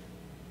true.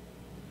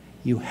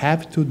 You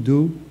have to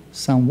do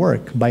some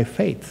work by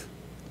faith.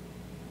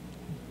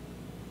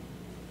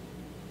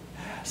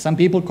 Some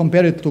people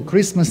compare it to a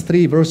Christmas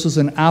tree versus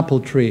an apple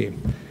tree.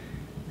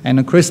 And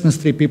a Christmas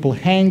tree, people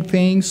hang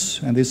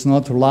things, and it's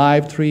not a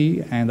live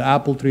tree, and the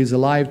apple tree is a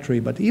live tree.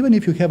 But even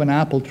if you have an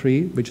apple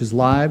tree, which is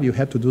live, you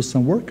have to do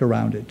some work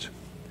around it.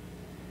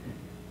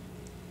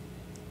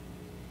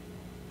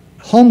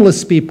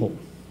 Homeless people.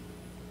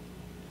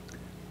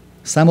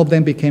 Some of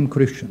them became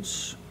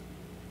Christians.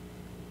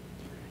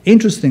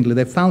 Interestingly,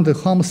 they found that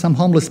some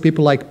homeless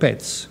people like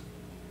pets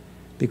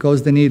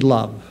because they need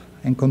love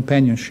and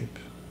companionship.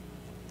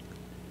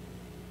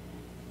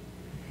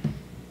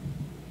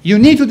 You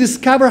need to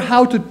discover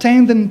how to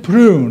tend and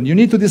prune. You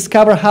need to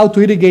discover how to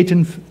irrigate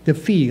in the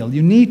field.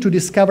 You need to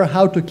discover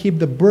how to keep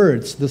the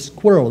birds, the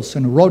squirrels,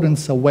 and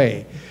rodents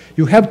away.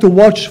 You have to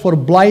watch for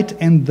blight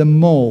and the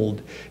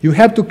mold. You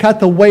have to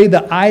cut away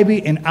the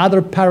ivy and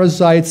other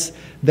parasites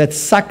that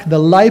suck the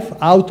life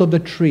out of the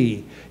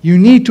tree. You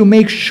need to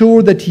make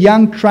sure that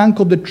young trunk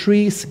of the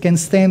trees can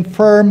stand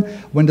firm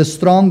when the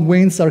strong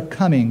winds are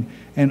coming,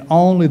 and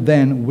only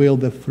then will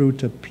the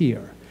fruit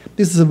appear.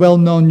 This is a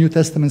well-known New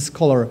Testament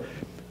scholar,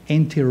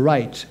 N.T.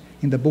 Wright,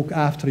 in the book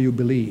After You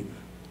Believe.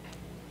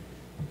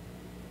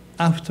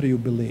 After you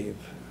believe,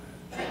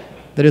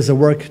 there is a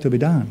work to be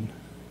done.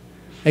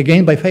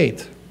 Again, by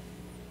faith.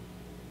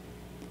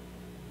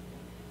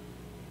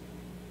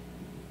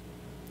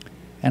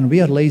 And we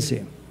are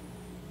lazy.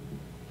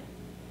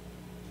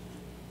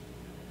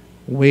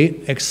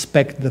 We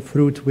expect the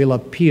fruit will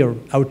appear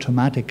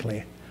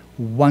automatically.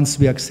 Once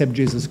we accept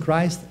Jesus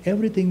Christ,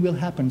 everything will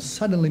happen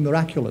suddenly,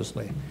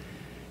 miraculously.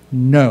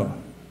 No,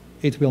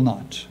 it will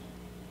not.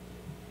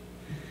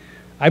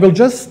 I will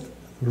just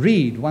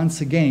read once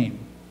again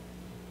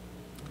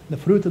the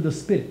fruit of the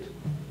Spirit.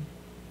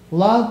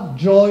 Love,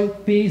 joy,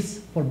 peace,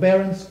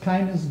 forbearance,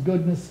 kindness,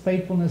 goodness,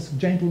 faithfulness,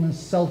 gentleness,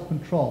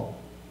 self-control.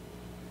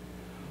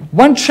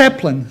 One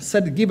chaplain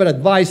said, give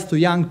advice to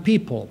young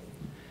people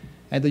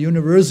at the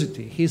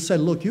university. He said,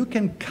 look, you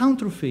can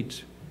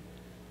counterfeit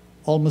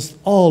almost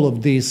all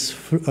of these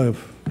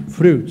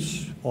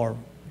fruits,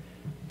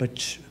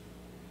 but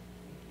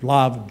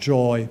love,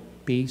 joy,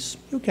 peace,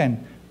 you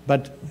can,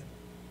 but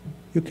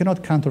you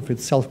cannot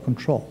counterfeit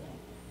self-control.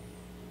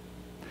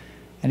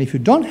 And if you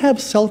don't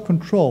have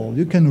self-control,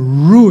 you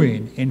can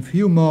ruin in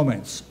few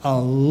moments a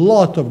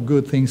lot of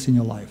good things in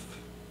your life.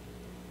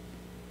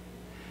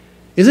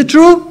 Is it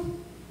true?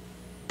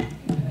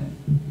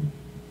 Amen.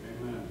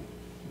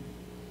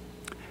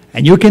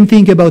 And you can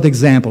think about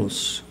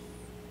examples.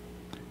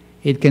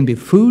 It can be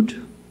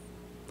food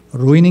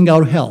ruining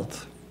our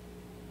health.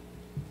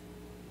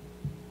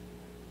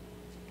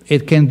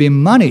 It can be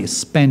money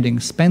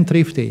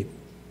spendthrifty,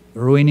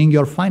 ruining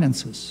your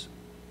finances.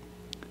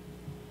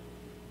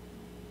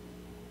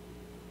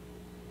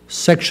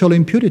 Sexual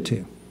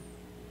impurity,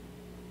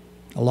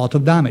 a lot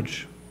of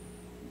damage.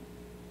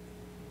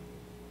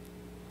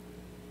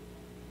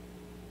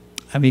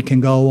 And we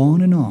can go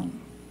on and on.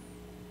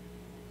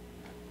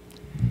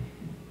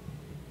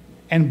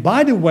 And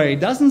by the way, it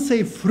doesn't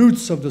say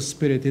fruits of the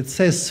Spirit. It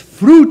says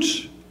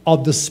fruit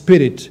of the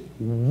Spirit,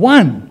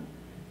 1,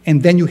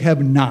 and then you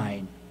have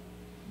 9.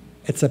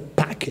 It's a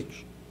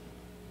package.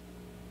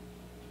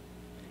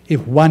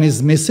 If 1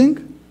 is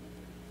missing,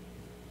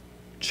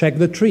 check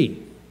the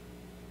tree.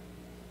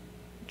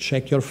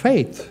 Check your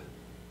faith.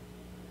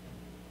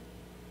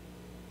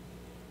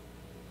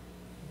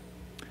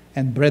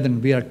 And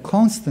brethren, we are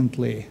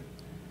constantly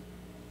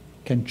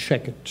can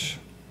check it.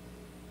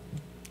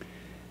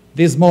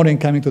 This morning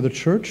coming to the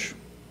church,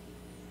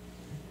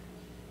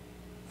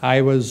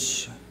 I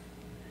was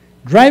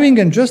driving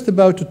and just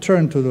about to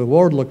turn to the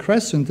Wardlaw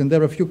Crescent, and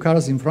there were a few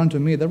cars in front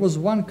of me. There was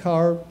one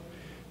car,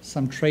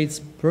 some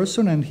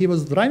tradesperson, and he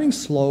was driving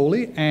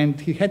slowly, and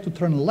he had to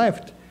turn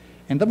left.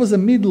 And that was a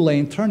middle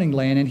lane, turning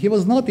lane, and he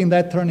was not in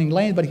that turning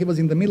lane, but he was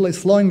in the middle lane,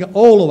 slowing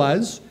all of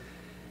us.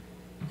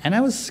 And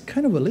I was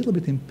kind of a little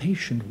bit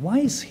impatient. Why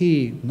is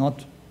he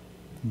not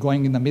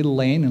going in the middle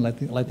lane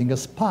and letting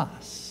us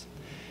pass?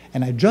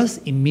 And I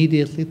just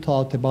immediately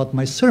thought about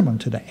my sermon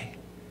today.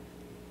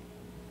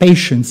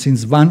 Patience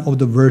is one of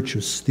the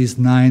virtues, these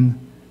 9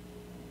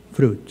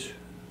 fruit.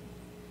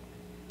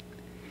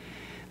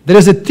 There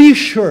is a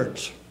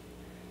T-shirt,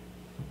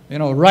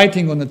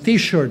 writing on the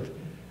T-shirt,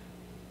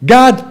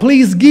 God,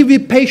 please give me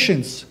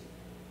patience.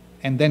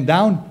 And then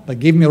down, but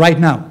give me right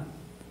now.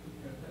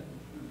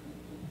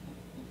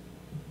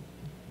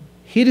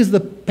 Here is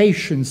the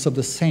patience of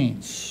the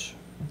saints.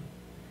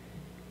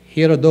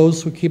 Here are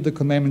those who keep the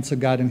commandments of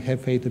God and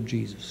have faith of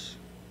Jesus.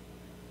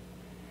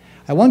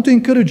 I want to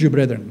encourage you,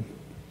 brethren.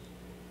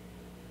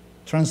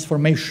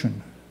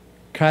 Transformation,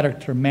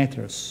 character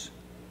matters.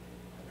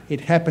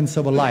 It happens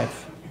over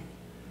life.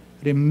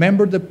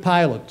 Remember the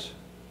pilot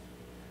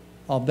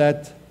of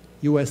that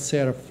U.S.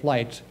 Air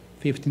Flight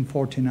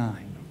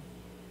 1549.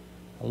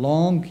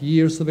 Long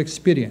years of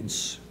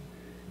experience,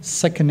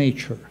 second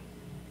nature,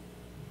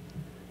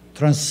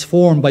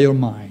 transformed by your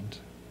mind,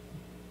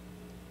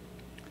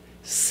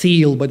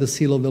 sealed by the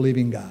seal of the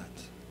living God.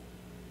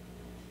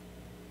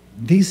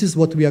 This is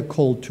what we are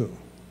called to.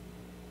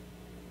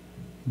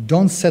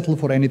 Don't settle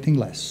for anything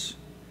less.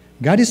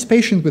 God is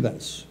patient with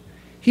us.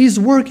 He is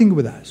working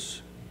with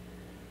us.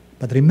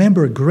 But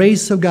remember,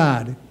 grace of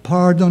God,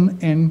 pardon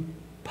and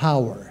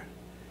power.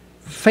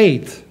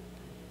 Faith,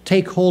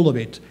 take hold of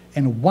it.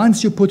 And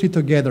once you put it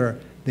together,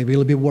 there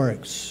will be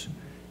works.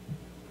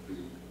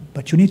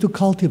 But you need to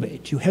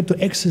cultivate. You have to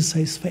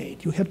exercise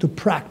faith. You have to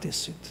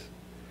practice it.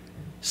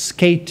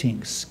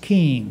 Skating,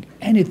 skiing,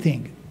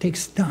 anything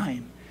takes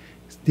time.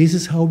 This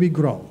is how we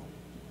grow.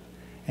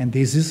 And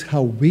this is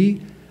how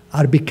we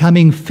are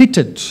becoming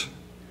fitted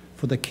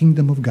for the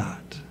kingdom of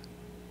God.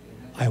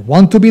 I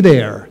want to be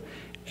there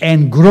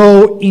and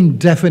grow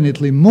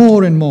indefinitely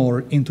more and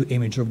more into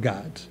image of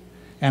God.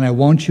 And I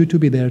want you to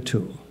be there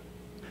too.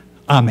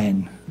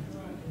 Amen.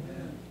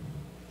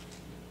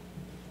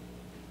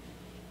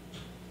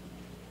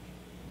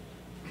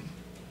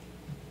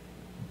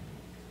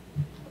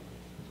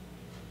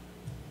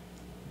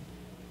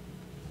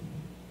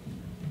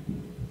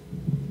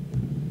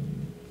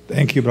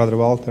 Thank you, Brother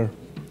Walter.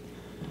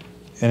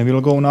 And we'll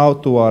go now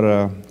to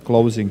our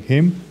closing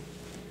hymn.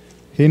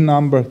 Hymn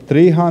number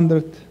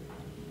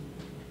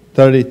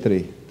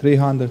 333.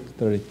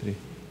 333.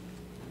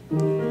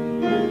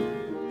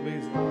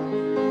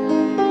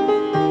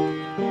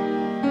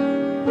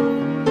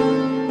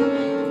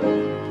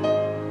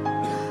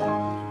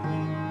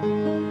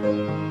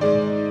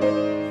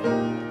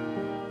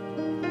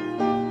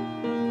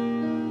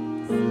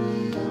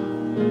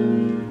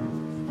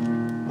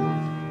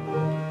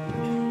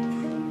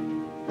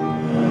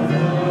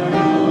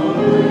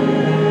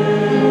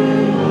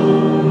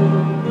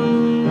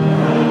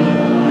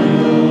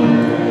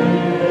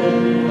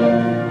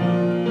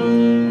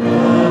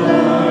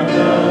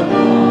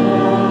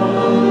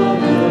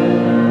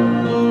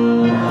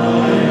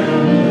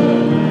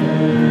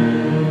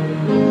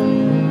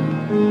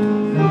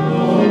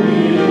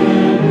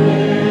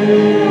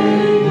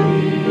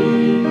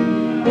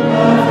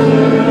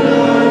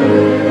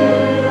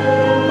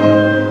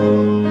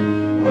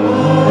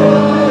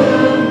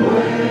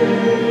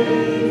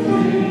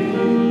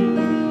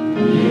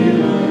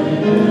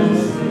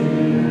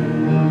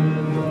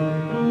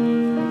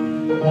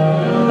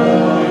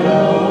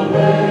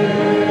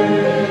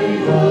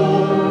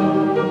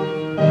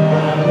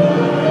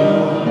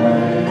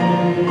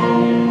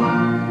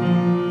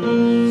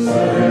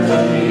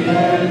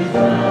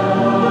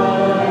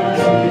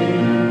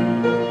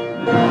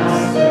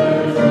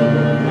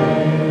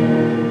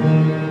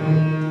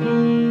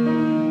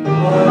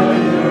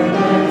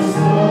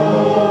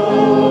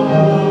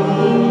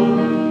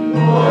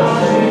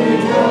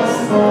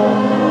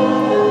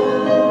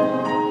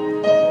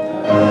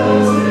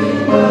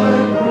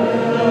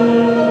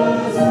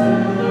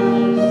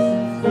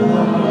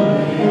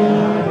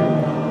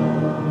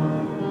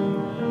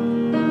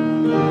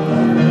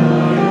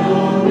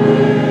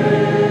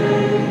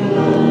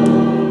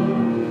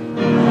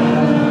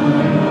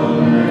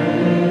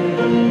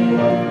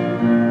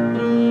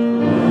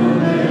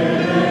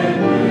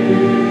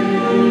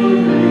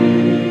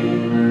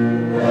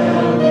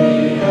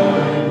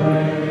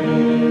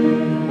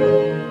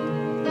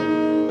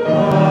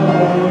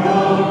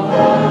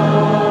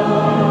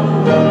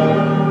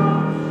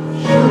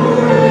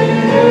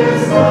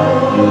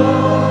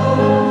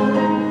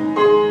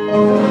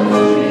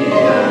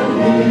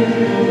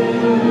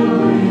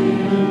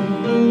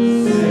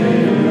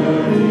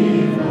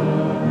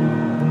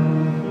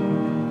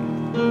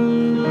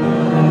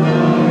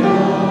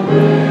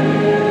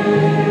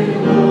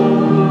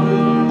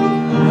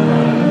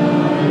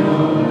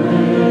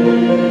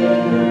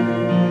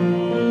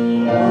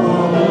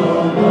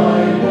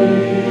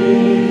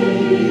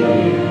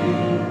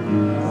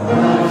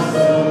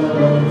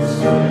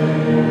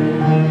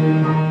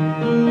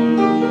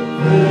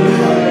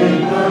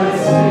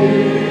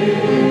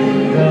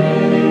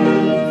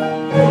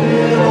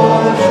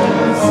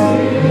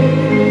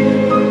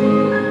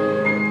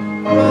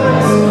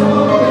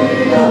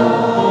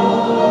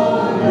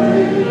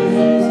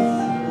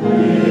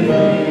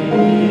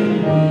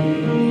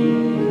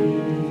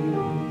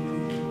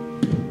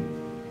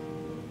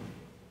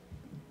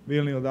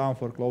 We'll kneel down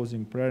for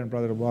closing prayer, and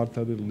Brother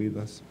Walter will lead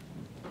us.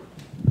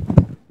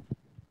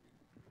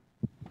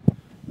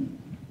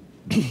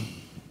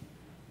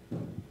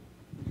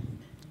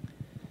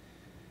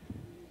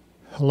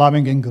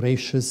 Loving and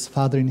gracious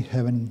Father in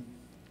heaven,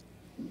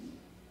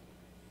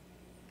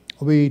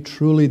 we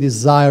truly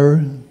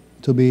desire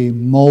to be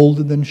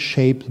molded and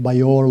shaped by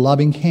your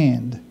loving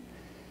hand,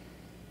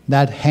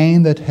 that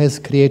hand that has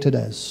created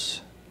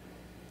us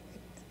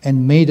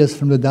and made us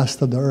from the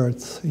dust of the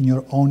earth in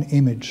your own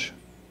image.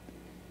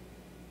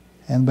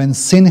 And when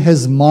sin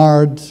has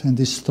marred and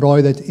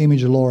destroyed that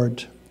image,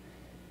 Lord,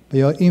 by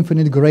your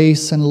infinite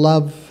grace and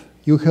love,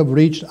 you have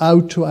reached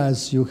out to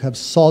us, you have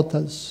sought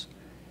us,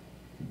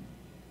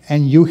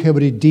 and you have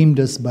redeemed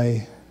us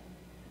by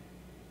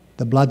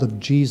the blood of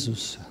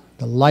Jesus,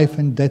 the life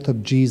and death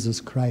of Jesus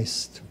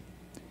Christ.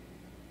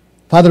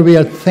 Father, we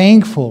are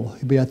thankful.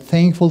 We are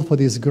thankful for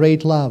this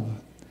great love.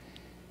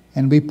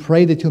 And we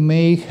pray that you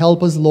may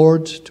help us,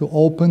 Lord, to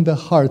open the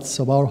hearts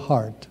of our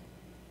heart,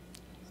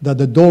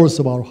 the doors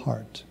of our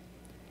heart,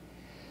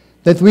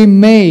 that we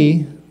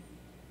may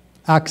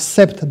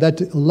accept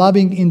that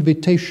loving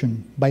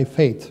invitation by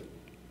faith,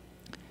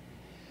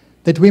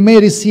 that we may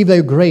receive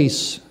thy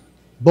grace,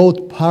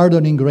 both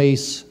pardoning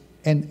grace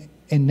and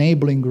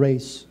enabling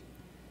grace,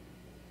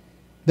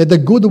 that the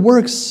good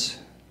works,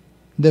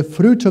 the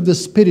fruit of the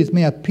Spirit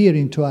may appear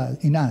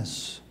in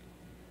us.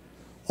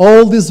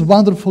 All these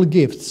wonderful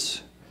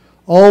gifts,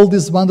 all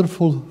these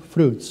wonderful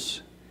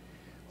fruits,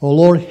 oh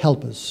Lord,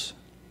 help us.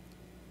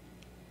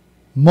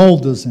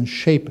 Mold us and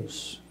shape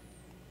us.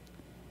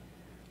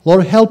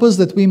 Lord, help us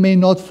that we may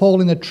not fall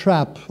in a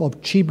trap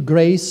of cheap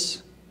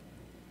grace,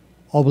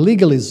 of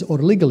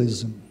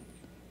legalism.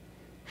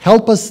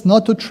 Help us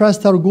not to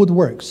trust our good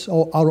works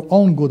or our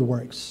own good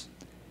works.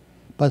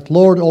 But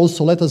Lord,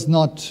 also let us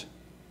not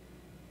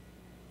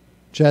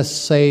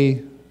just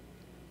say,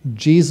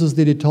 Jesus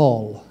did it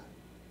all,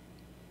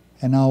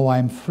 and now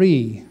I'm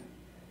free,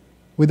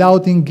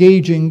 without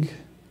engaging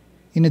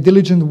in a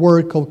diligent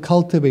work of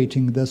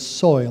cultivating the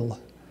soil,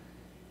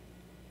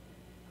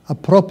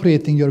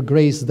 appropriating your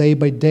grace day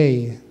by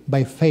day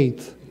by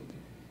faith,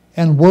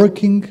 and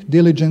working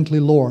diligently,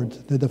 Lord,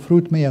 that the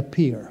fruit may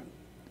appear.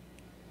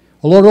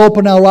 O Lord,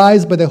 open our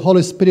eyes by the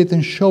Holy Spirit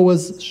and show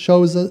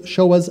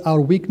us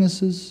our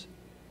weaknesses,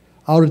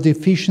 our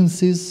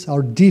deficiencies,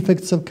 our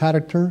defects of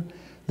character,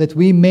 that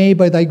we may,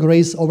 by thy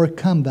grace,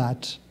 overcome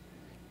that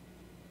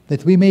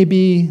we may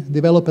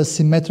develop a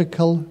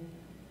symmetrical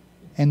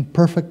and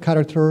perfect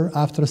character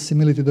after a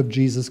similitude of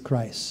Jesus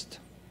Christ.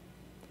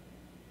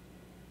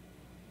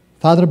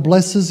 Father,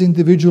 bless us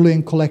individually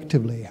and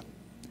collectively.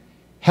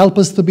 Help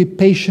us to be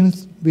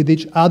patient with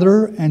each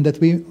other, and that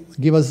we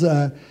give us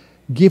a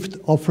gift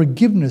of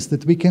forgiveness,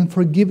 that we can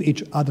forgive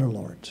each other,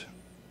 Lord.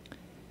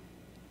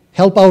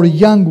 Help our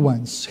young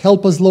ones.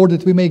 Help us, Lord,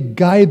 that we may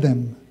guide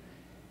them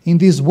in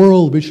this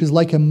world which is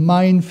like a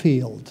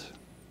minefield.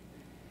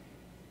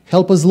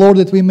 Help us, Lord,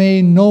 that we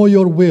may know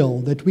your will,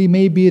 that we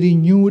may be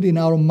renewed in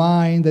our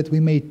mind, that we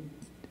may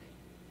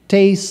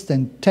taste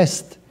and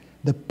test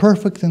the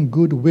perfect and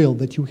good will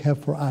that you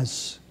have for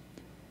us.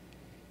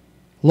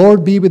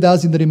 Lord, be with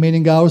us in the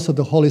remaining hours of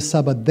the Holy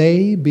Sabbath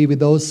day. Be with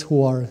those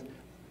who are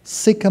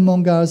sick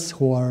among us,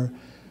 who are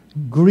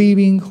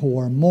grieving, who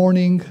are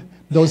mourning,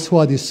 those who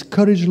are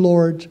discouraged,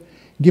 Lord.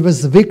 Give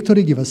us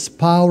victory, give us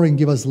power, and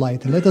give us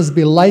light. And let us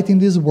be light in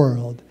this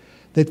world,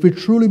 that we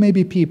truly may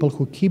be people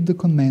who keep the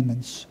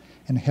commandments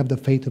and have the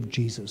faith of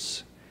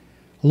Jesus.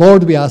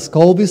 Lord, we ask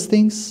all these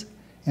things,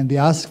 and we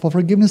ask for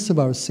forgiveness of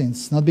our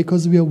sins, not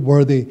because we are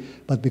worthy,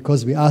 but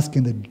because we ask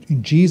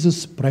in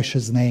Jesus'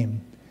 precious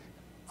name.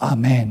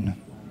 Amen.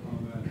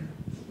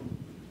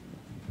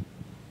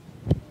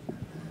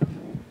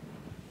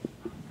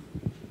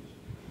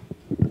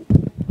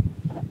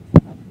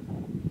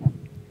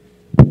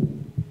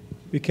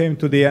 We came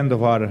to the end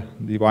of our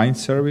divine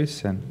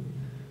service, and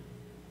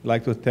I'd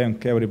like to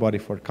thank everybody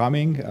for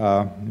coming.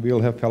 We'll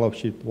have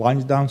fellowship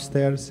lunch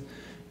downstairs,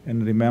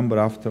 and remember,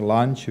 after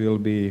lunch we'll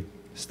be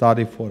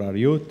study for our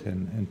youth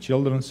and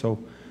children. So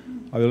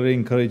I will really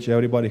encourage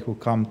everybody who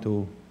come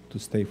to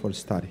stay for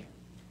study.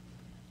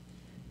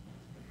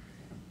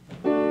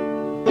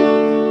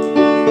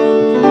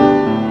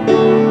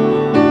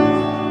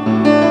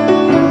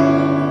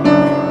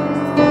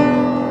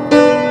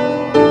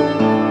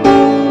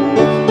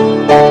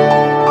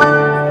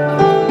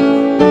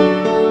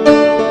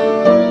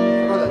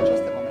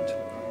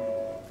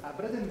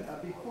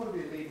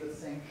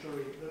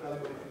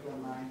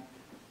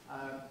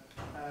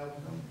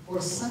 For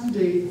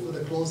Sunday, for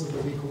the close of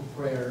the week of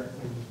prayer,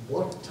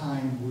 what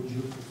time would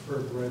you prefer,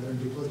 brethren?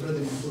 Because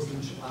brethren in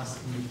Muslims ask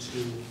me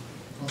to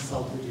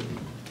consult with you.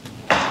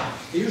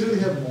 They usually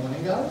have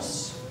morning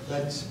hours,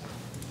 but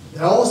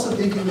they're also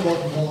thinking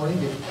about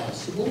morning if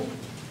possible.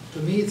 To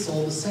me, it's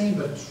all the same,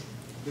 but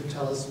you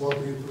tell us what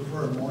do you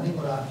prefer, morning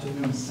or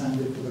afternoon,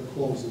 Sunday for the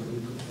close of the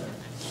week of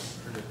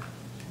prayer.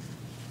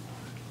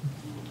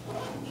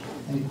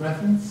 Any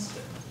preference?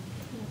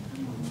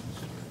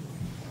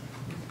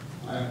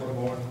 I am for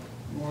morning.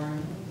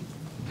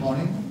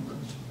 Morning.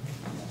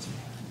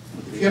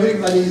 If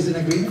everybody is in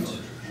agreement?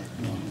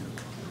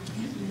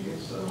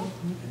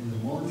 In the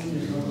morning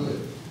is not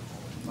good.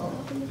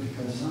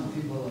 Because some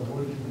people are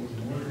working, we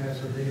can work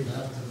after the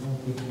afternoon,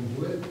 we can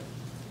do it.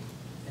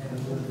 And a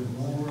little bit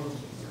more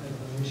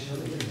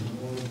initially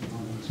and more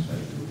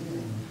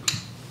unexpectedly.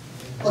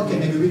 Okay,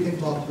 maybe we can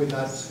talk with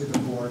us, with the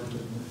board,